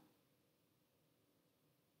last one.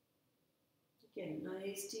 Again,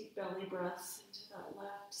 nice deep belly breaths into that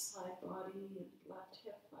left side body and left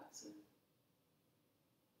hip flexor.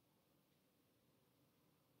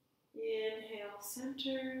 Inhale,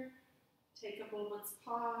 center. Take a moment's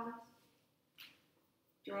pause.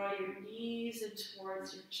 Draw your knees in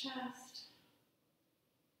towards your chest.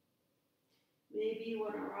 Maybe you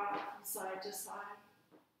want to rock from side to side.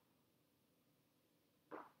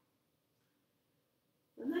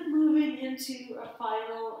 And then moving into a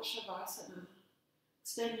final Shavasana.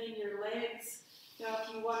 Extending your legs. Now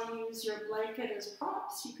if you want to use your blanket as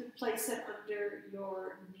props, you could place it under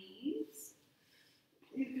your knees.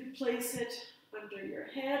 You could place it under your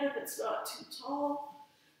head if it's not too tall.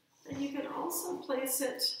 And you can also place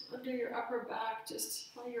it under your upper back,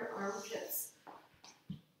 just by your armpits.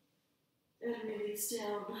 And release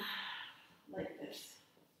down like this.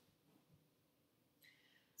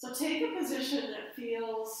 So take a position that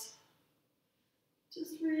feels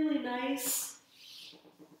just really nice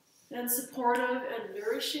and supportive and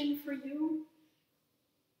nourishing for you,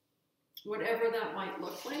 whatever that might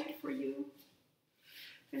look like for you.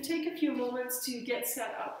 And take a few moments to get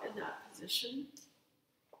set up in that position.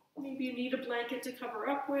 Maybe you need a blanket to cover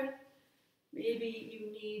up with. Maybe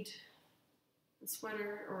you need a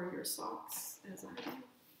sweater or your socks, as I do.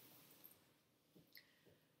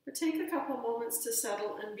 But take a couple moments to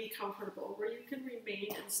settle and be comfortable, where you can remain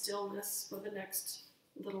in stillness for the next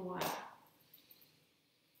little while.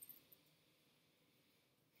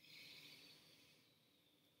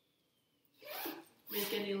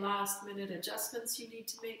 Make any last minute adjustments you need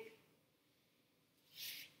to make.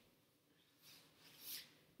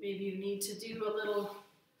 Maybe you need to do a little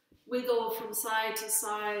wiggle from side to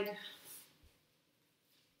side.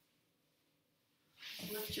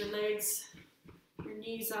 Lift your legs, your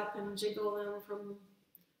knees up and jiggle them from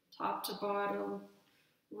top to bottom.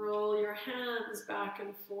 Roll your hands back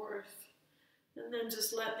and forth. And then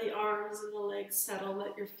just let the arms and the legs settle.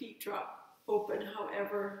 Let your feet drop open,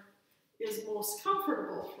 however is most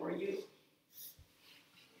comfortable for you.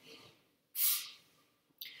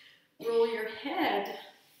 Roll your head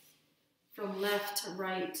from left to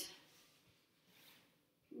right.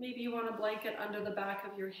 Maybe you want a blanket under the back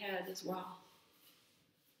of your head as well.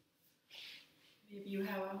 Maybe you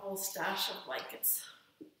have a whole stash of blankets.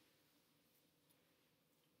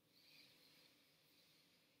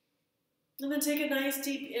 And then take a nice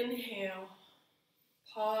deep inhale.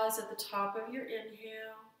 Pause at the top of your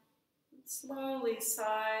inhale. And slowly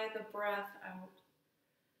sigh the breath out.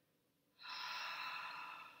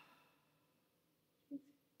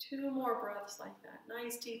 2 more breaths like that.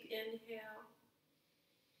 Nice deep inhale.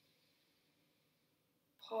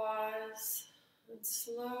 Pause. And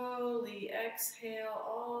slowly exhale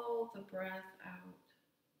all the breath out.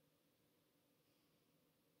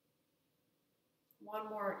 1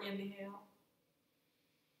 more inhale.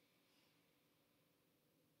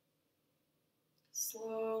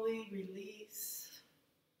 Slowly release,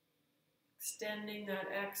 extending that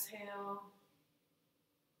exhale.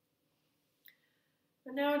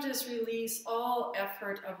 And now just release all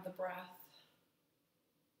effort of the breath.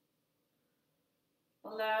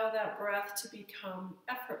 Allow that breath to become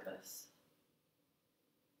effortless.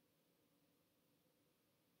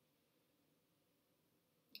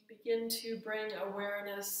 Begin to bring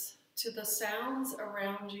awareness to the sounds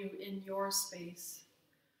around you in your space,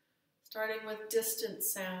 starting with distant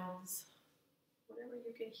sounds. Whatever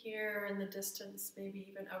you can hear in the distance, maybe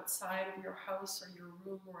even outside of your house or your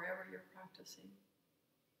room, wherever you're practicing.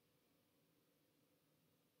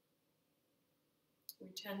 We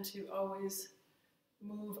tend to always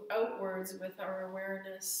move outwards with our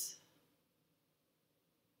awareness.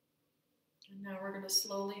 And now we're going to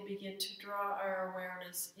slowly begin to draw our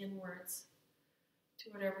awareness inwards to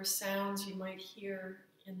whatever sounds you might hear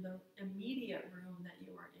in the immediate room that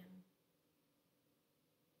you are in.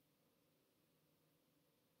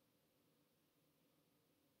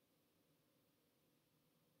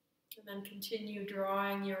 And then continue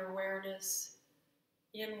drawing your awareness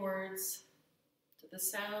inwards to the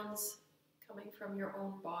sounds coming from your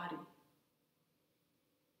own body.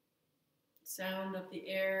 Sound of the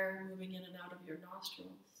air moving in and out of your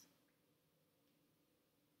nostrils.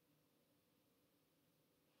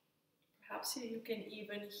 Perhaps you can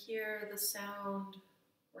even hear the sound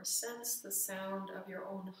or sense the sound of your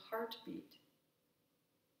own heartbeat.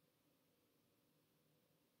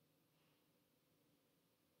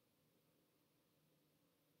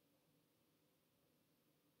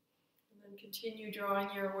 And then continue drawing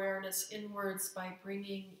your awareness inwards by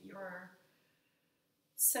bringing your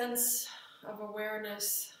sense of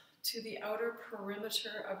awareness to the outer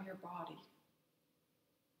perimeter of your body,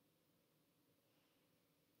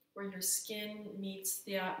 where your skin meets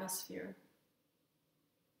the atmosphere.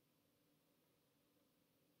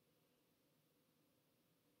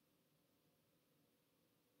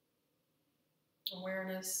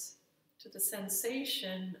 Awareness to the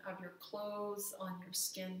sensation of your clothes on your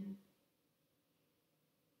skin,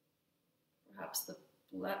 perhaps the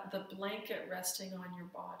blanket resting on your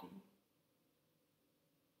body.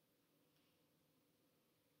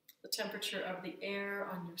 The temperature of the air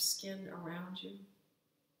on your skin around you.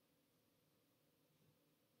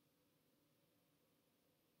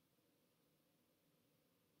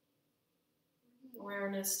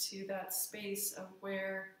 Awareness to that space of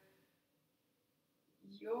where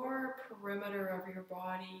your perimeter of your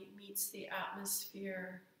body meets the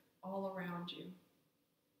atmosphere all around you.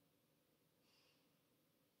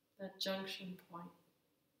 That junction point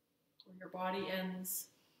where your body ends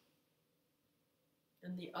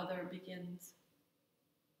and the other begins.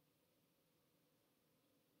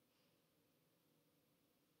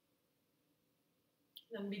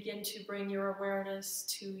 Then begin to bring your awareness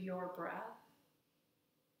to your breath.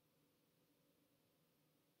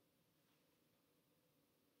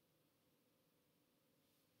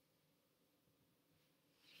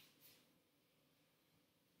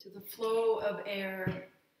 To the flow of air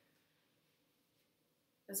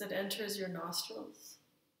as it enters your nostrils.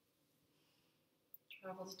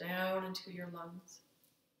 travels down into your lungs.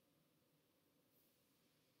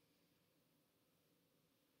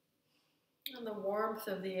 And the warmth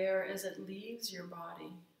of the air as it leaves your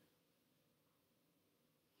body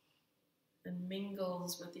and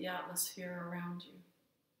mingles with the atmosphere around you.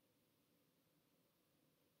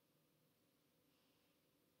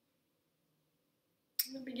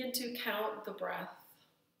 And begin to count the breath.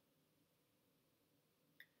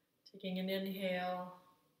 Taking an inhale,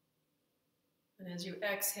 and as you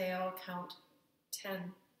exhale, count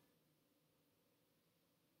 10.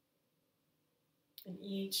 And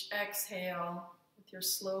each exhale, with your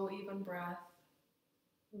slow, even breath,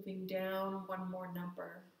 moving down one more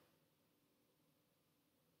number.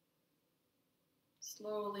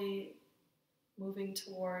 Slowly moving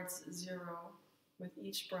towards 0 with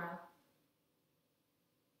each breath.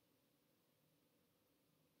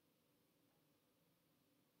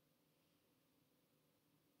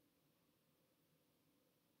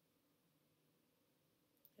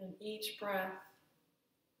 And each breath,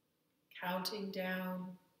 counting down,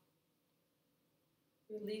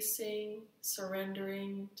 releasing,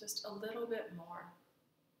 surrendering just a little bit more.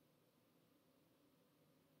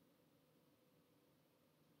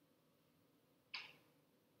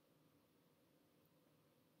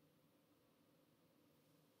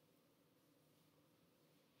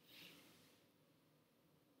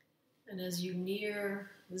 And as you near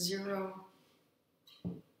 0,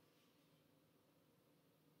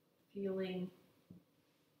 feeling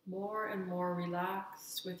more and more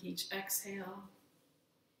relaxed with each exhale,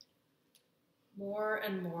 more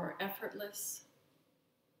and more effortless.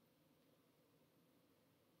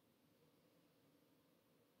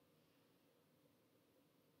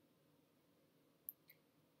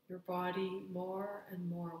 Your body more and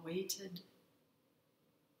more weighted.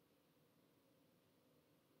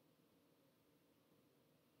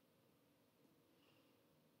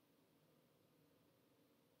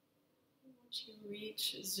 Once you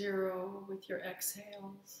reach 0 with your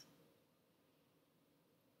exhales,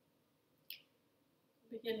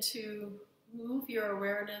 begin to move your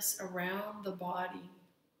awareness around the body.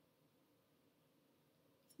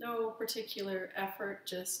 No particular effort,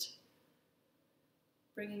 just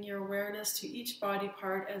bringing your awareness to each body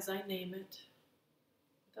part as I name it,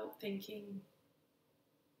 without thinking,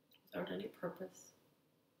 without any purpose.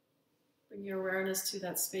 Bring your awareness to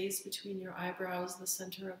that space between your eyebrows, the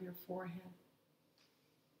center of your forehead.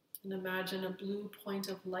 And imagine a blue point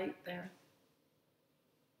of light there.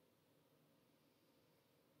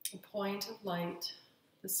 A point of light,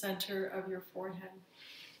 the center of your forehead.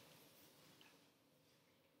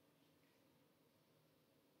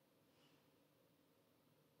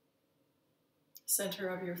 Center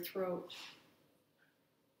of your throat.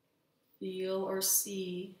 Feel or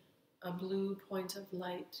see a blue point of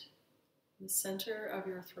light in the center of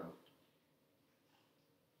your throat.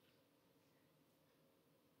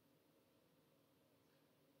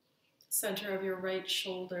 Center of your right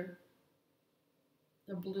shoulder,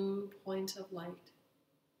 a blue point of light.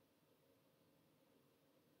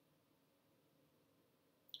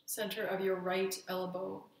 Center of your right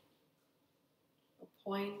elbow, a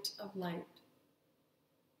point of light.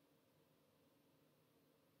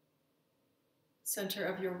 Center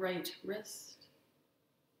of your right wrist.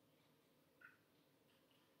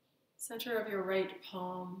 Center of your right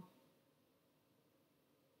palm.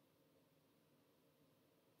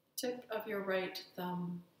 Tip of your right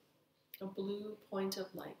thumb, a blue point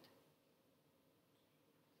of light.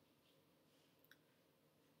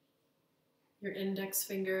 Your index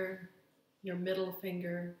finger, your middle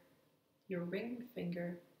finger, your ring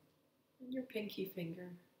finger, and your pinky finger.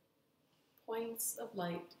 Points of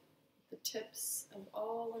light, the tips of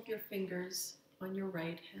all of your fingers on your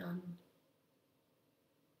right hand.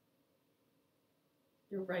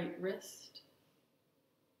 Your right wrist,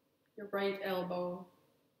 your right elbow,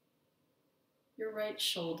 your right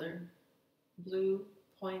shoulder, blue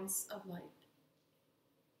points of light.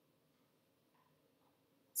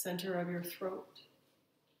 Center of your throat.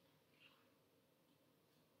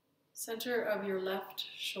 Center of your left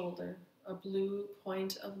shoulder, a blue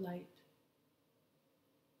point of light.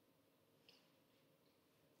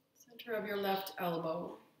 Center of your left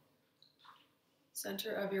elbow.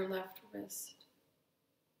 Center of your left wrist,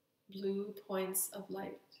 blue points of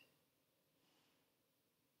light.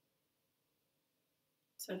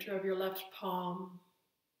 Center of your left palm,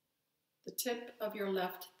 the tip of your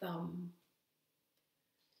left thumb,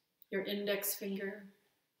 your index finger,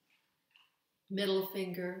 middle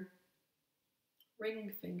finger,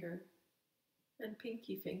 ring finger, and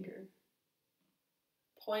pinky finger.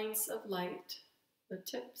 Points of light, the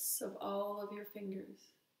tips of all of your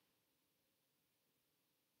fingers.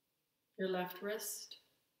 your left wrist,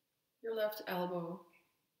 your left elbow,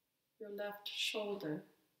 your left shoulder,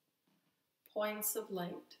 points of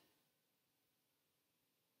light.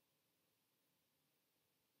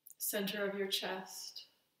 Center of your chest,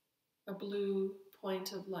 a blue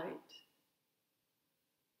point of light.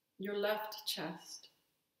 Your left chest,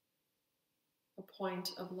 a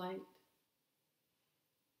point of light.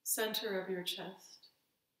 Center of your chest,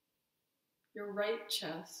 your right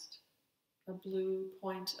chest, a blue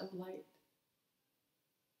point of light.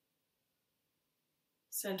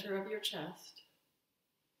 Center of your chest,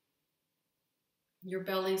 your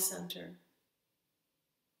belly center,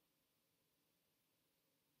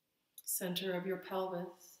 center of your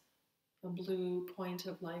pelvis, a blue point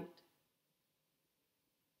of light.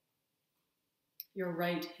 Your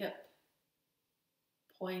right hip,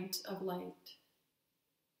 point of light.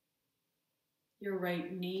 Your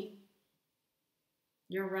right knee,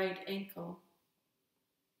 your right ankle,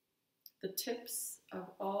 the tips of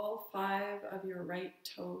all 5 of your right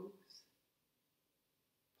toes,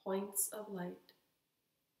 points of light.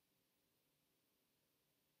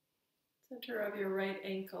 Center of your right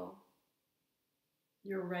ankle,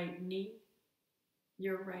 your right knee,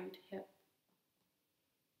 your right hip,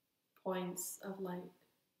 points of light.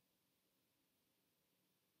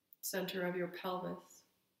 Center of your pelvis,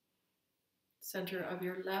 center of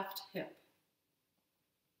your left hip,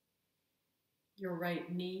 your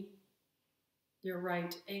right knee, your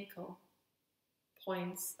right ankle,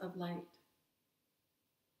 points of light.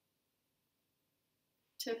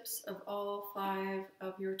 Tips of all 5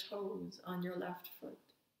 of your toes on your left foot,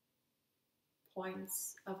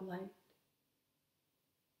 points of light.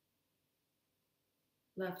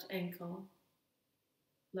 Left ankle,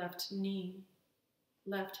 left knee,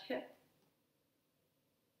 left hip,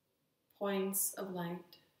 points of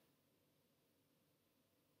light.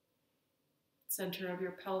 Center of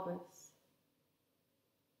your pelvis,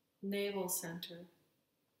 navel center,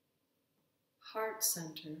 heart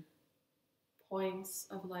center, points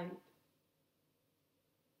of light.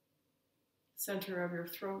 Center of your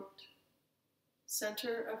throat,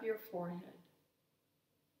 center of your forehead,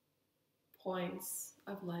 points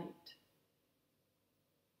of light.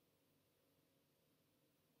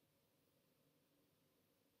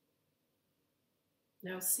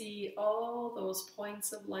 Now see all those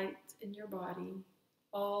points of light in your body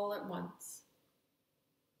all at once,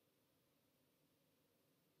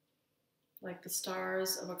 like the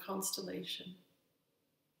stars of a constellation.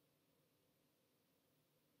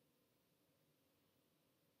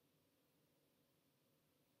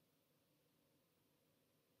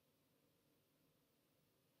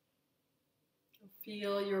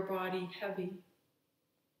 Feel your body heavy,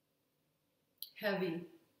 heavy,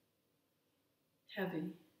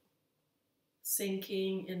 heavy,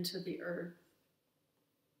 sinking into the earth.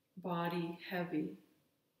 Body heavy,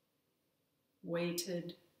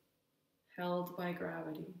 weighted, held by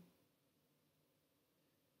gravity.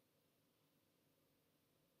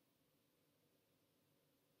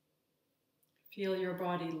 Feel your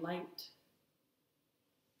body light,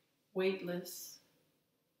 weightless,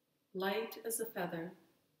 light as a feather.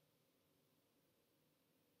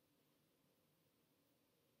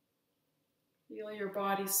 Feel your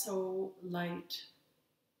body so light,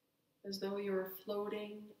 as though you were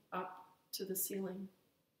floating up to the ceiling.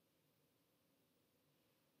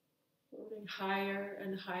 Floating higher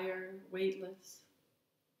and higher, weightless,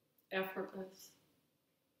 effortless.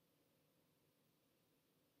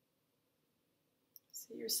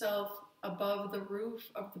 See yourself above the roof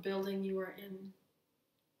of the building you are in,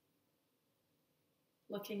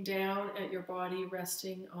 looking down at your body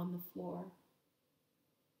resting on the floor,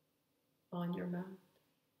 on your mat.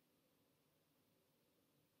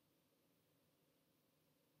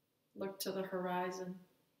 Look to the horizon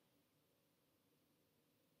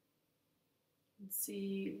and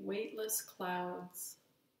see weightless clouds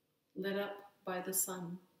lit up by the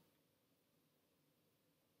sun.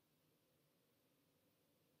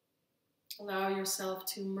 Allow yourself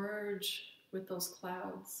to merge with those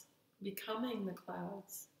clouds, becoming the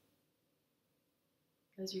clouds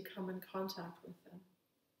as you come in contact with them.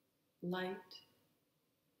 Light,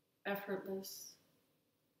 effortless,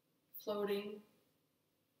 floating,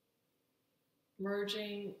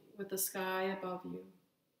 merging with the sky above you.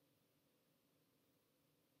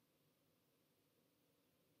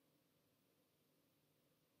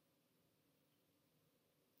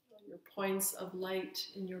 Your points of light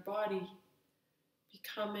in your body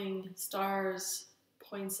becoming stars,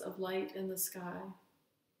 points of light in the sky.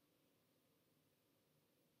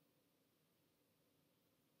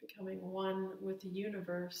 Becoming one with the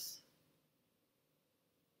universe.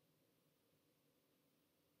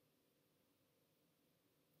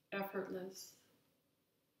 effortless,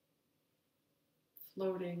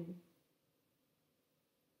 floating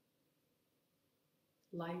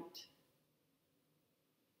light.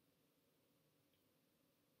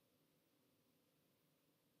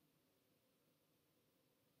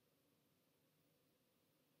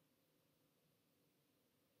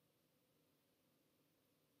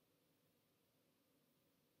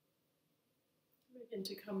 Begin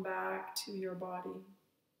to come back to your body,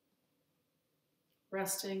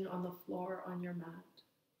 resting on the floor on your mat.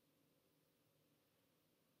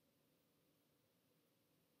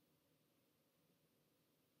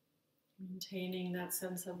 Maintaining that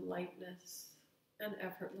sense of lightness and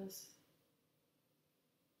effortless.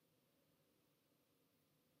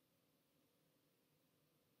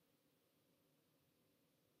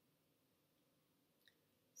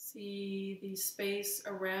 See the space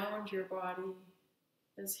around your body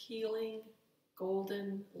as healing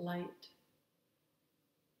golden light,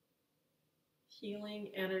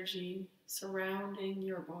 healing energy surrounding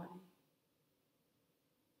your body.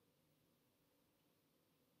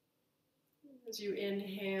 As you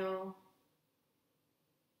inhale,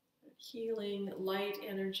 that healing light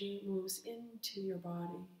energy moves into your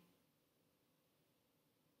body.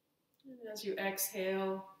 And as you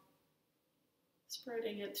exhale,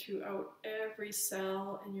 spreading it throughout every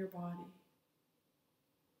cell in your body.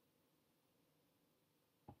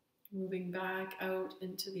 Moving back out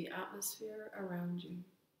into the atmosphere around you.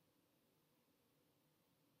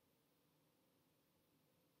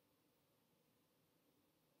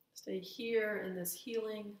 Stay here in this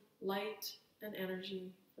healing light and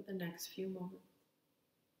energy for the next few moments.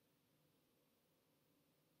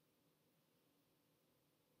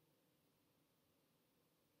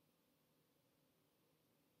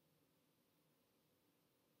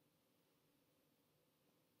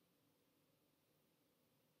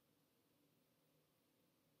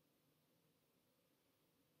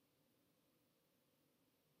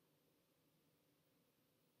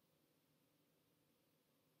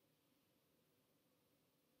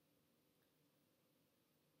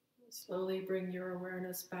 Slowly bring your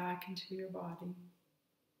awareness back into your body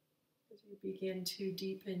as you begin to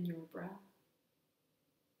deepen your breath.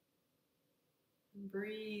 And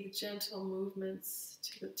breathe gentle movements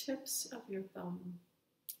to the tips of your thumb.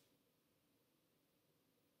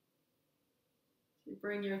 You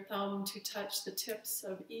bring your thumb to touch the tips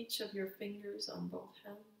of each of your fingers on both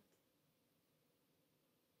hands.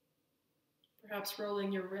 Perhaps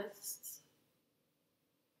rolling your wrists.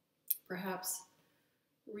 Perhaps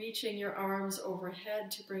reaching your arms overhead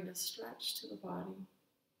to bring a stretch to the body.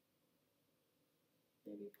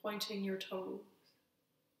 Maybe pointing your toes.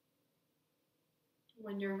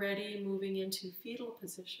 When you're ready, moving into fetal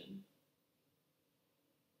position.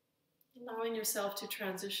 Allowing yourself to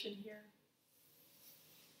transition here.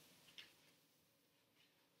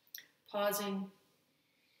 Pausing.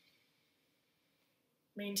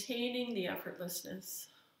 Maintaining the effortlessness.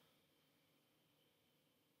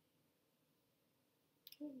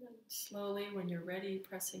 And then slowly, when you're ready,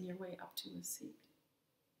 pressing your way up to a seat.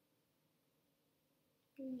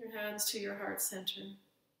 Bring your hands to your heart center.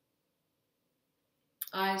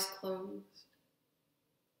 Eyes closed.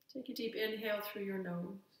 Take a deep inhale through your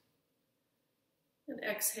nose. And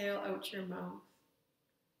exhale out your mouth.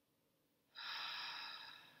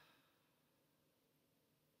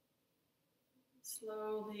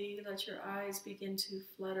 Slowly let your eyes begin to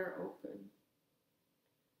flutter open.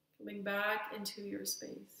 Coming back into your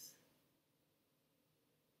space.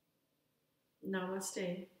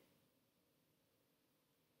 Namaste.